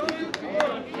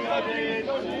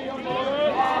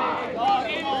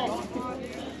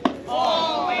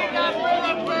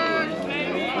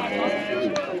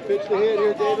 You pitch the hit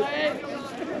here, David.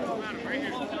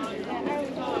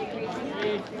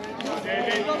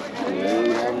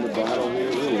 We're having the battle here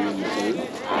early in the third.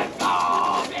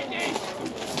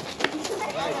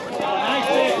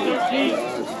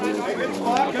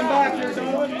 Come back here,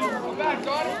 Donovan. Come back,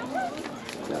 Donovan.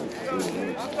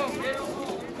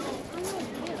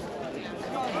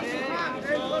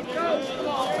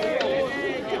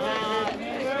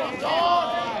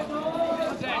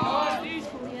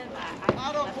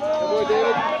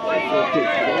 pitched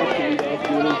it off to lead off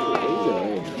going into the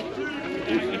eighth.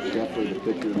 Here's Shepard, the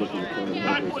pitcher, looking to try and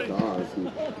help his cause.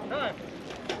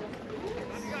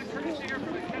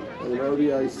 An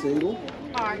RBI single.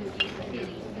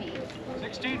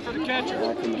 16 for the catcher.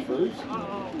 Back in the first.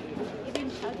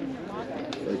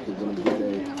 Like they're going to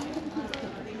get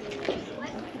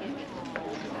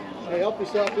Hey, help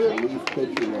yourself here. a relief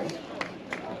pitcher now.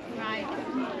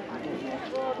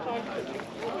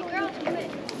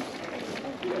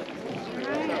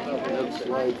 Looks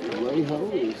like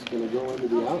Leho is going to go into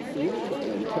the outfield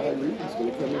and Tyree is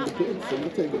going to come into pitch. So we'll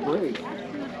take a break.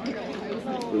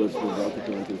 You're listening to Falcon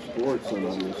Panther Sports on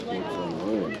Audio Sports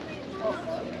Online.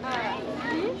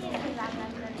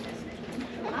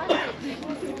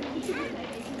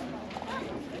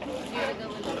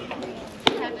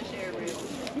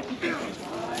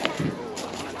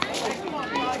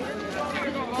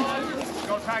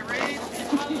 Go Tyree.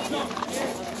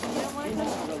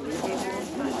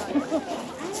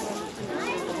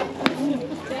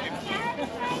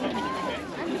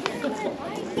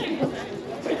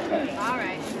 All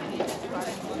right.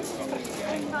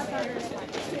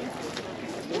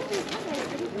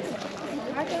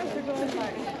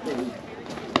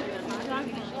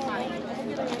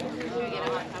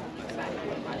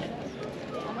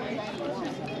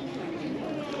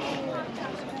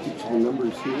 Keeps the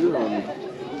numbers here on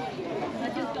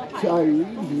Tyree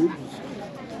here.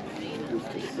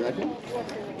 Just a second.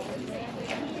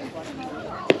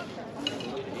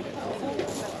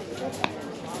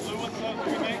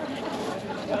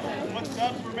 What's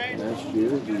up for me? Last year,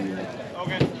 the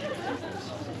Okay.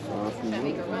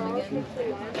 sophomore option.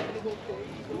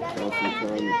 Also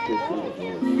trying to pitch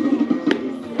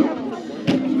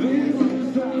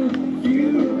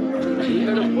We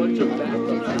had a bunch of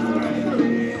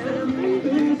backups.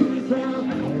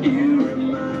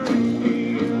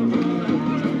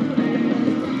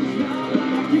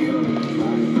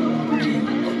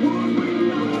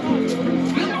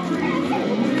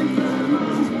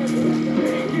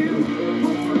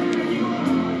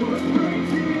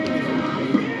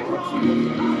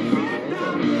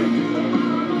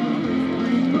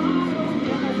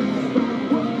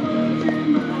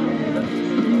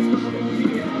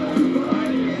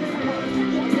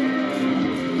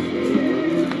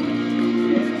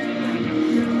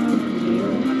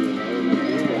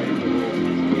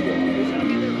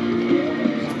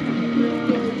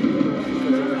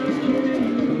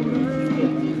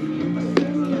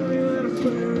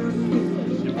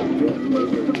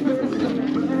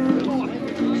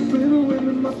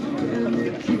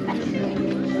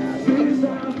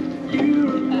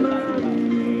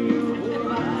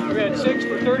 We had 6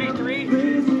 for 33,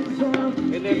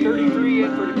 and then 33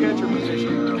 in for the catcher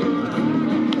position.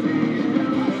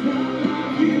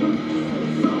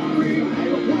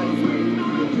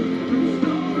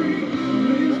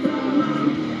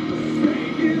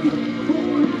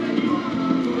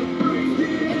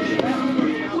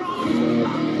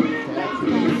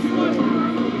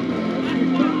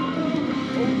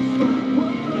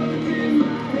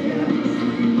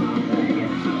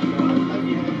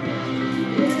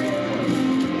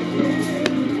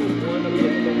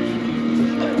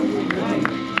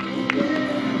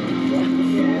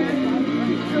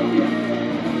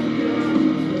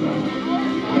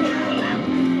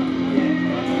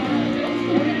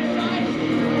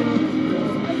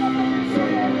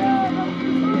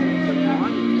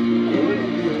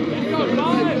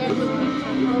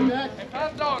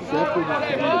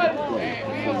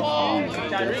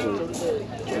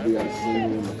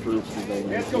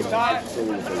 Let's go, Todd.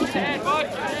 Stand, bud.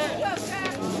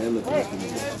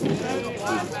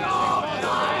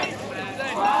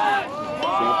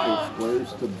 Jeffrey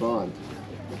squares to bunt.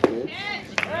 Pitch.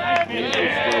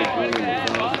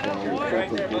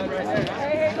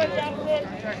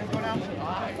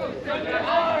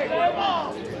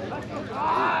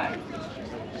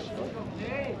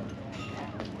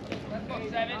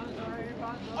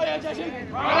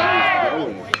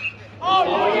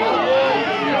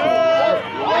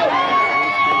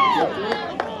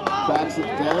 Backs it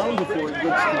down before it gets to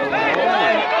the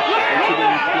line.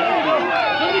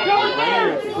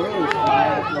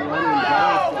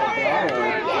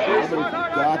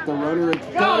 Got the runner at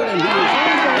third, and he is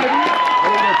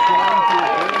trying to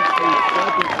advance to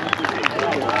second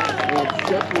after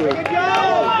Shepard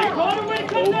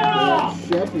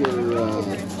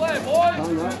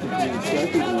hung up between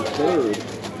second and third.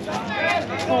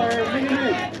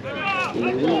 And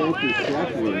they went after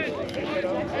Shepard.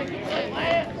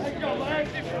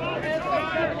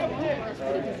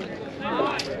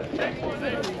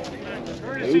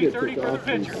 Ada took off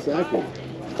in second.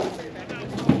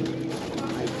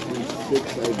 6,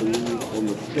 I believe, on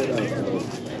the setup of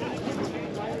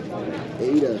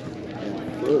Ada at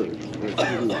third, or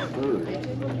excuse me, third.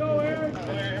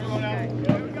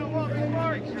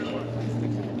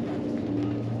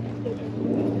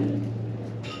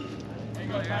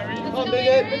 Come on, Big A,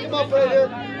 pick him up right here.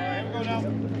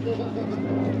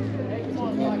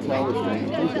 Can't tell if they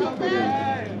think they put in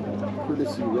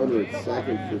courtesy runner at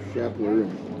second for Shepler,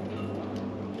 and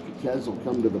Kez will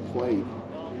come to the plate.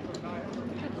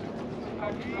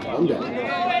 Come down.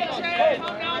 Let's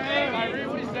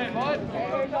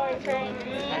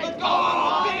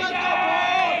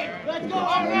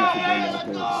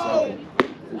go!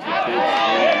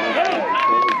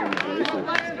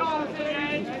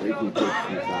 Breaking pitch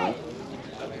from top.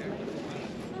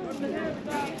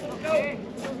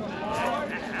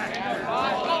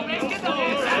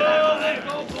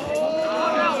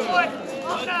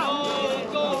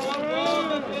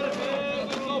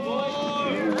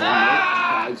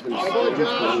 Heisman second, throws to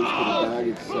the bag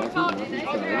at second, nothing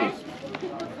Chinese.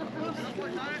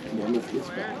 Nemeth gets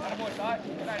back.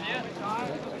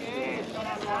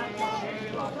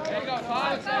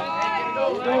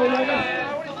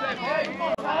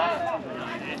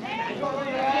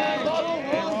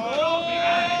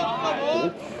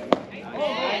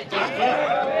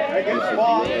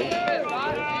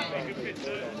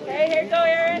 Hey, here you go,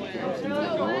 Aaron.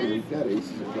 We've got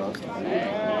aces across the board.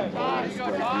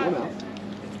 Strike one out.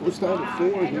 First time to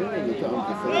 4 here, and the time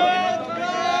to 3.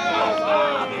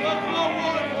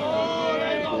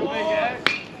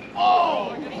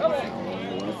 On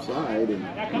the left side, and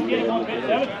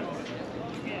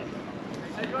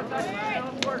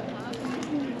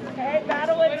Hey,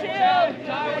 battle it too.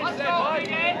 Let's go,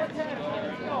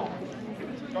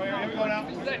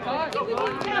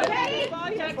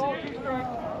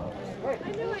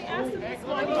 I knew I asked him this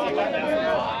one.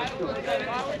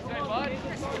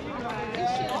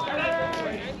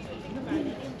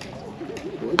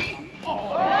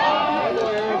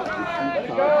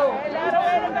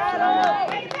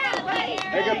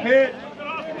 Take a pitch.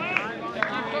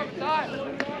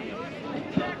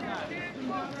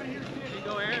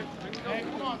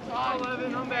 Come on, Ty.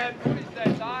 11, I'm bad.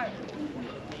 Stay tight.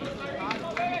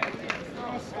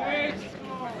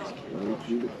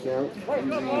 you to count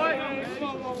using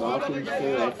Falcon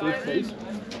for first base.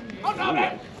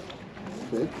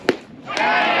 Pitch.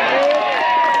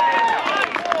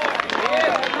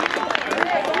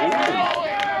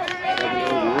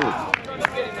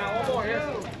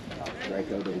 Strike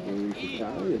out of the game for Ty,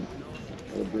 and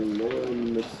that'll bring Noah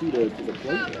and Macedo to the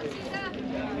plate.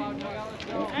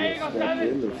 After step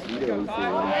in, Macedo for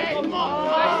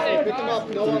Pick him up,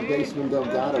 Noah. third baseman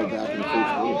Delgado back in the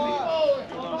first inning.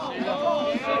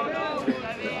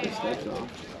 Steps off.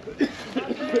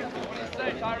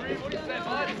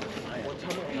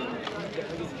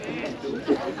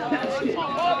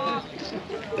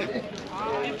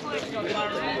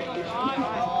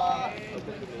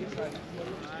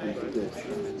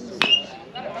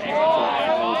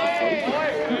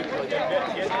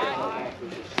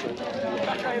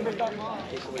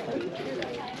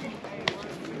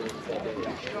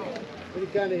 Pretty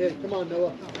kind of hit. Come on,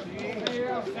 Noah.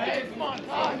 Hey, come on,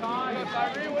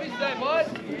 Tyree, what do you say, bud?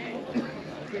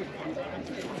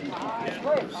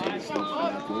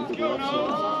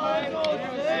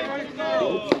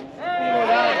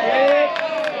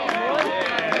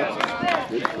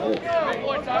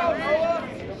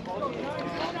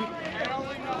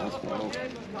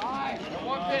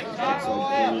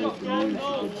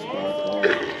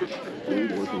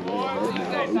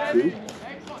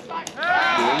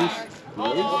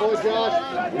 Boy, Josh.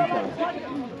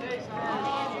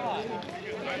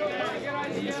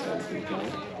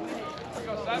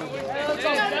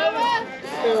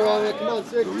 Stay around it. Come on,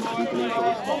 6.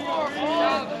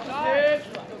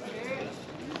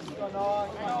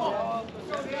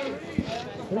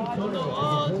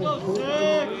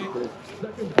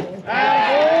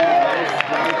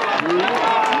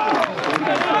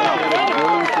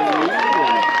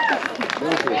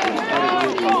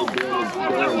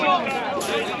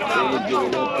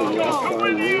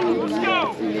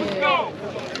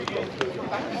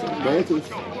 Panthers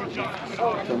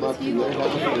come up to their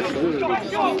house in the third, which is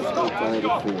still tied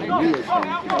up for years,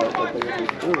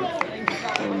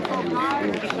 and back up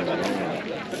Panthers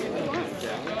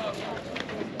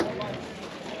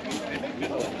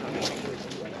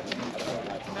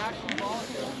sports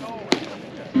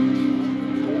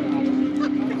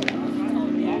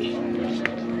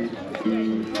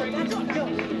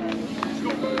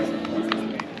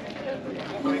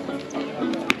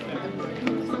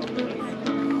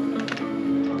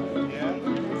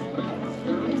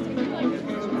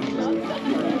on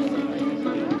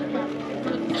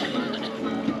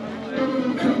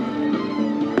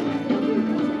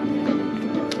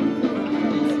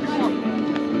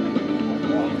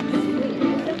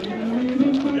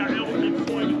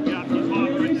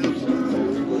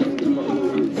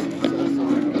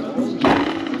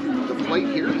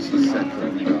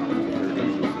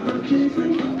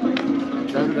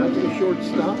Grounded out to the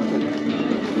shortstop.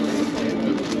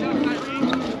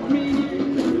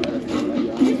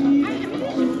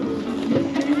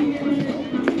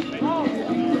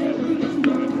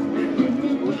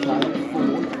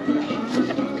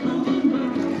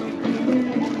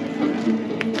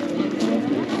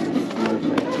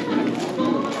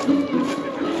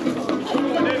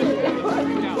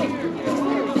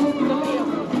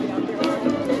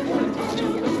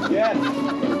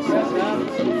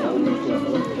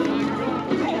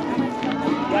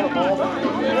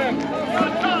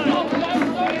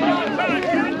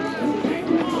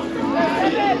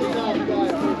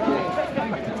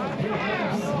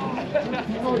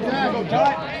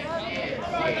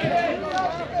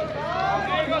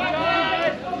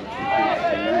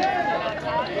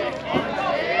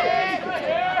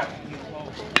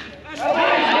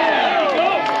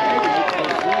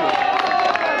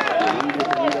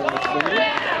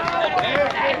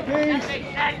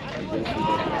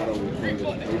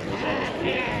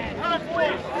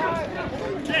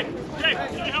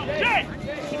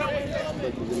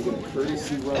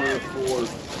 Courtesy runner for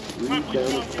Reed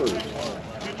down at first.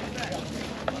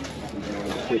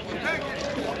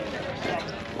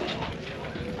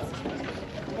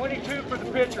 22 for the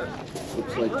pitcher.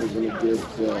 Looks like they're going to give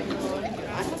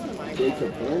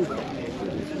Jacob Blanco.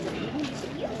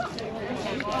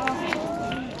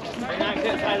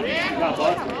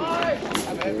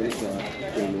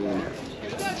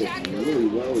 Pitched really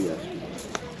well yesterday.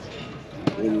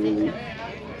 And really.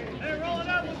 Hey, roll it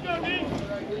up. Let's go, D.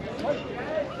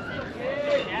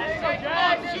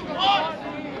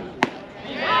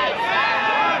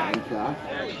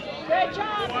 Great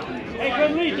job. Hey,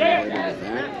 good lead, Jack.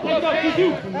 Hold up, you do.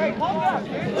 Hey, hold up.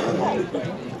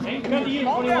 Hey, come to you,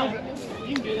 21.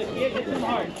 You can do this, kid. Hit them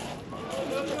hard.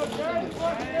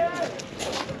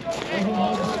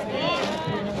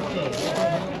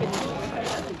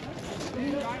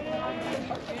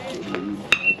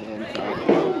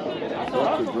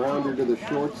 The grounder to the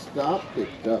shortstop,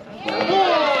 picked up by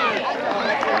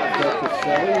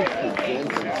Caselli for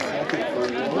Jensen, second for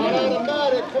one.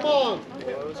 Automatic, come on.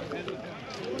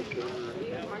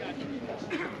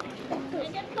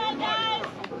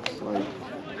 Looks like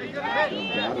Delgado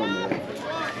there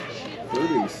hurt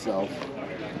himself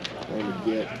trying to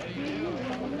get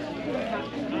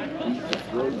the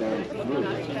throw down through.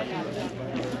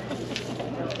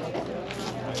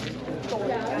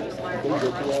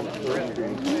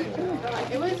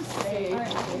 It was safe.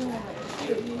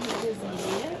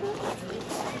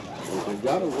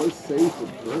 Delgado was safe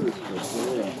at first, but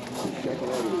they're checking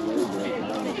out his leg right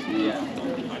now to see.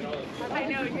 I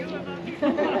know you.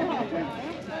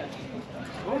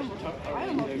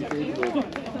 He's able to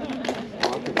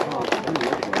walk it off and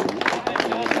look like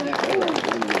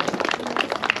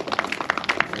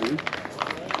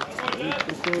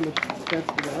just going to test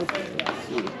it out there. Let's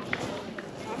see.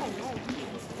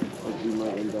 We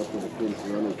might end up with a pinch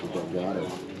runner for Delgado.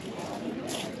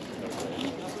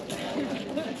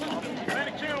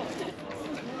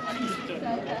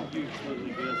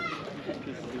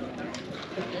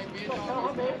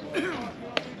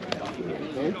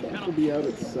 Hancock will be out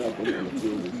at second on the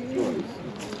fielder's choice.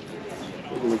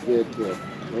 We're going to get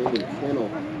Brandon Kennel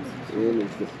in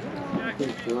as the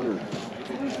pinch runner.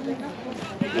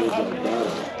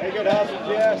 Hey, good house,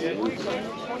 Jess.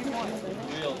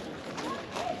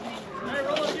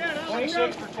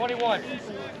 26 for 21.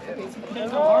 Get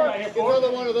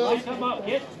another one of those. Come up,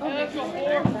 get. Let's go,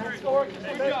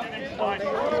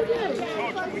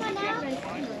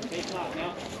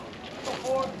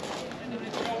 4.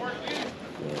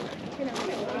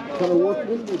 Kind of worked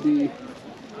into the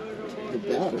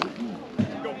batter.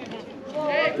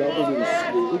 Doubled in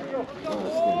school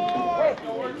last inning.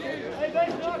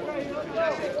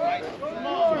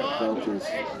 Felcher's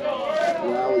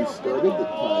rally started the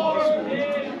tide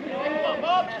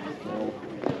this morning.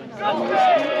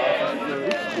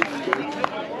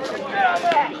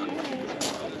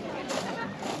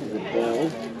 The ball,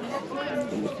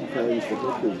 and the two times the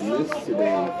hook has missed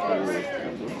today for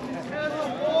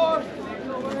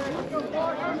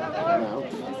now.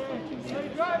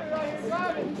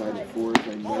 One by the four, as I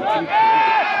mentioned.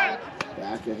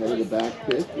 Back ahead of the back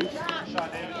pitch.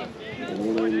 And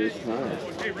winner in this time.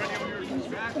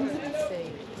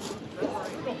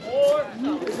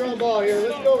 Big ground ball here.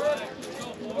 Let's go.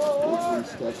 Wilson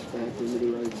steps back into the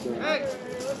right side. Hey,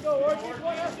 let's go.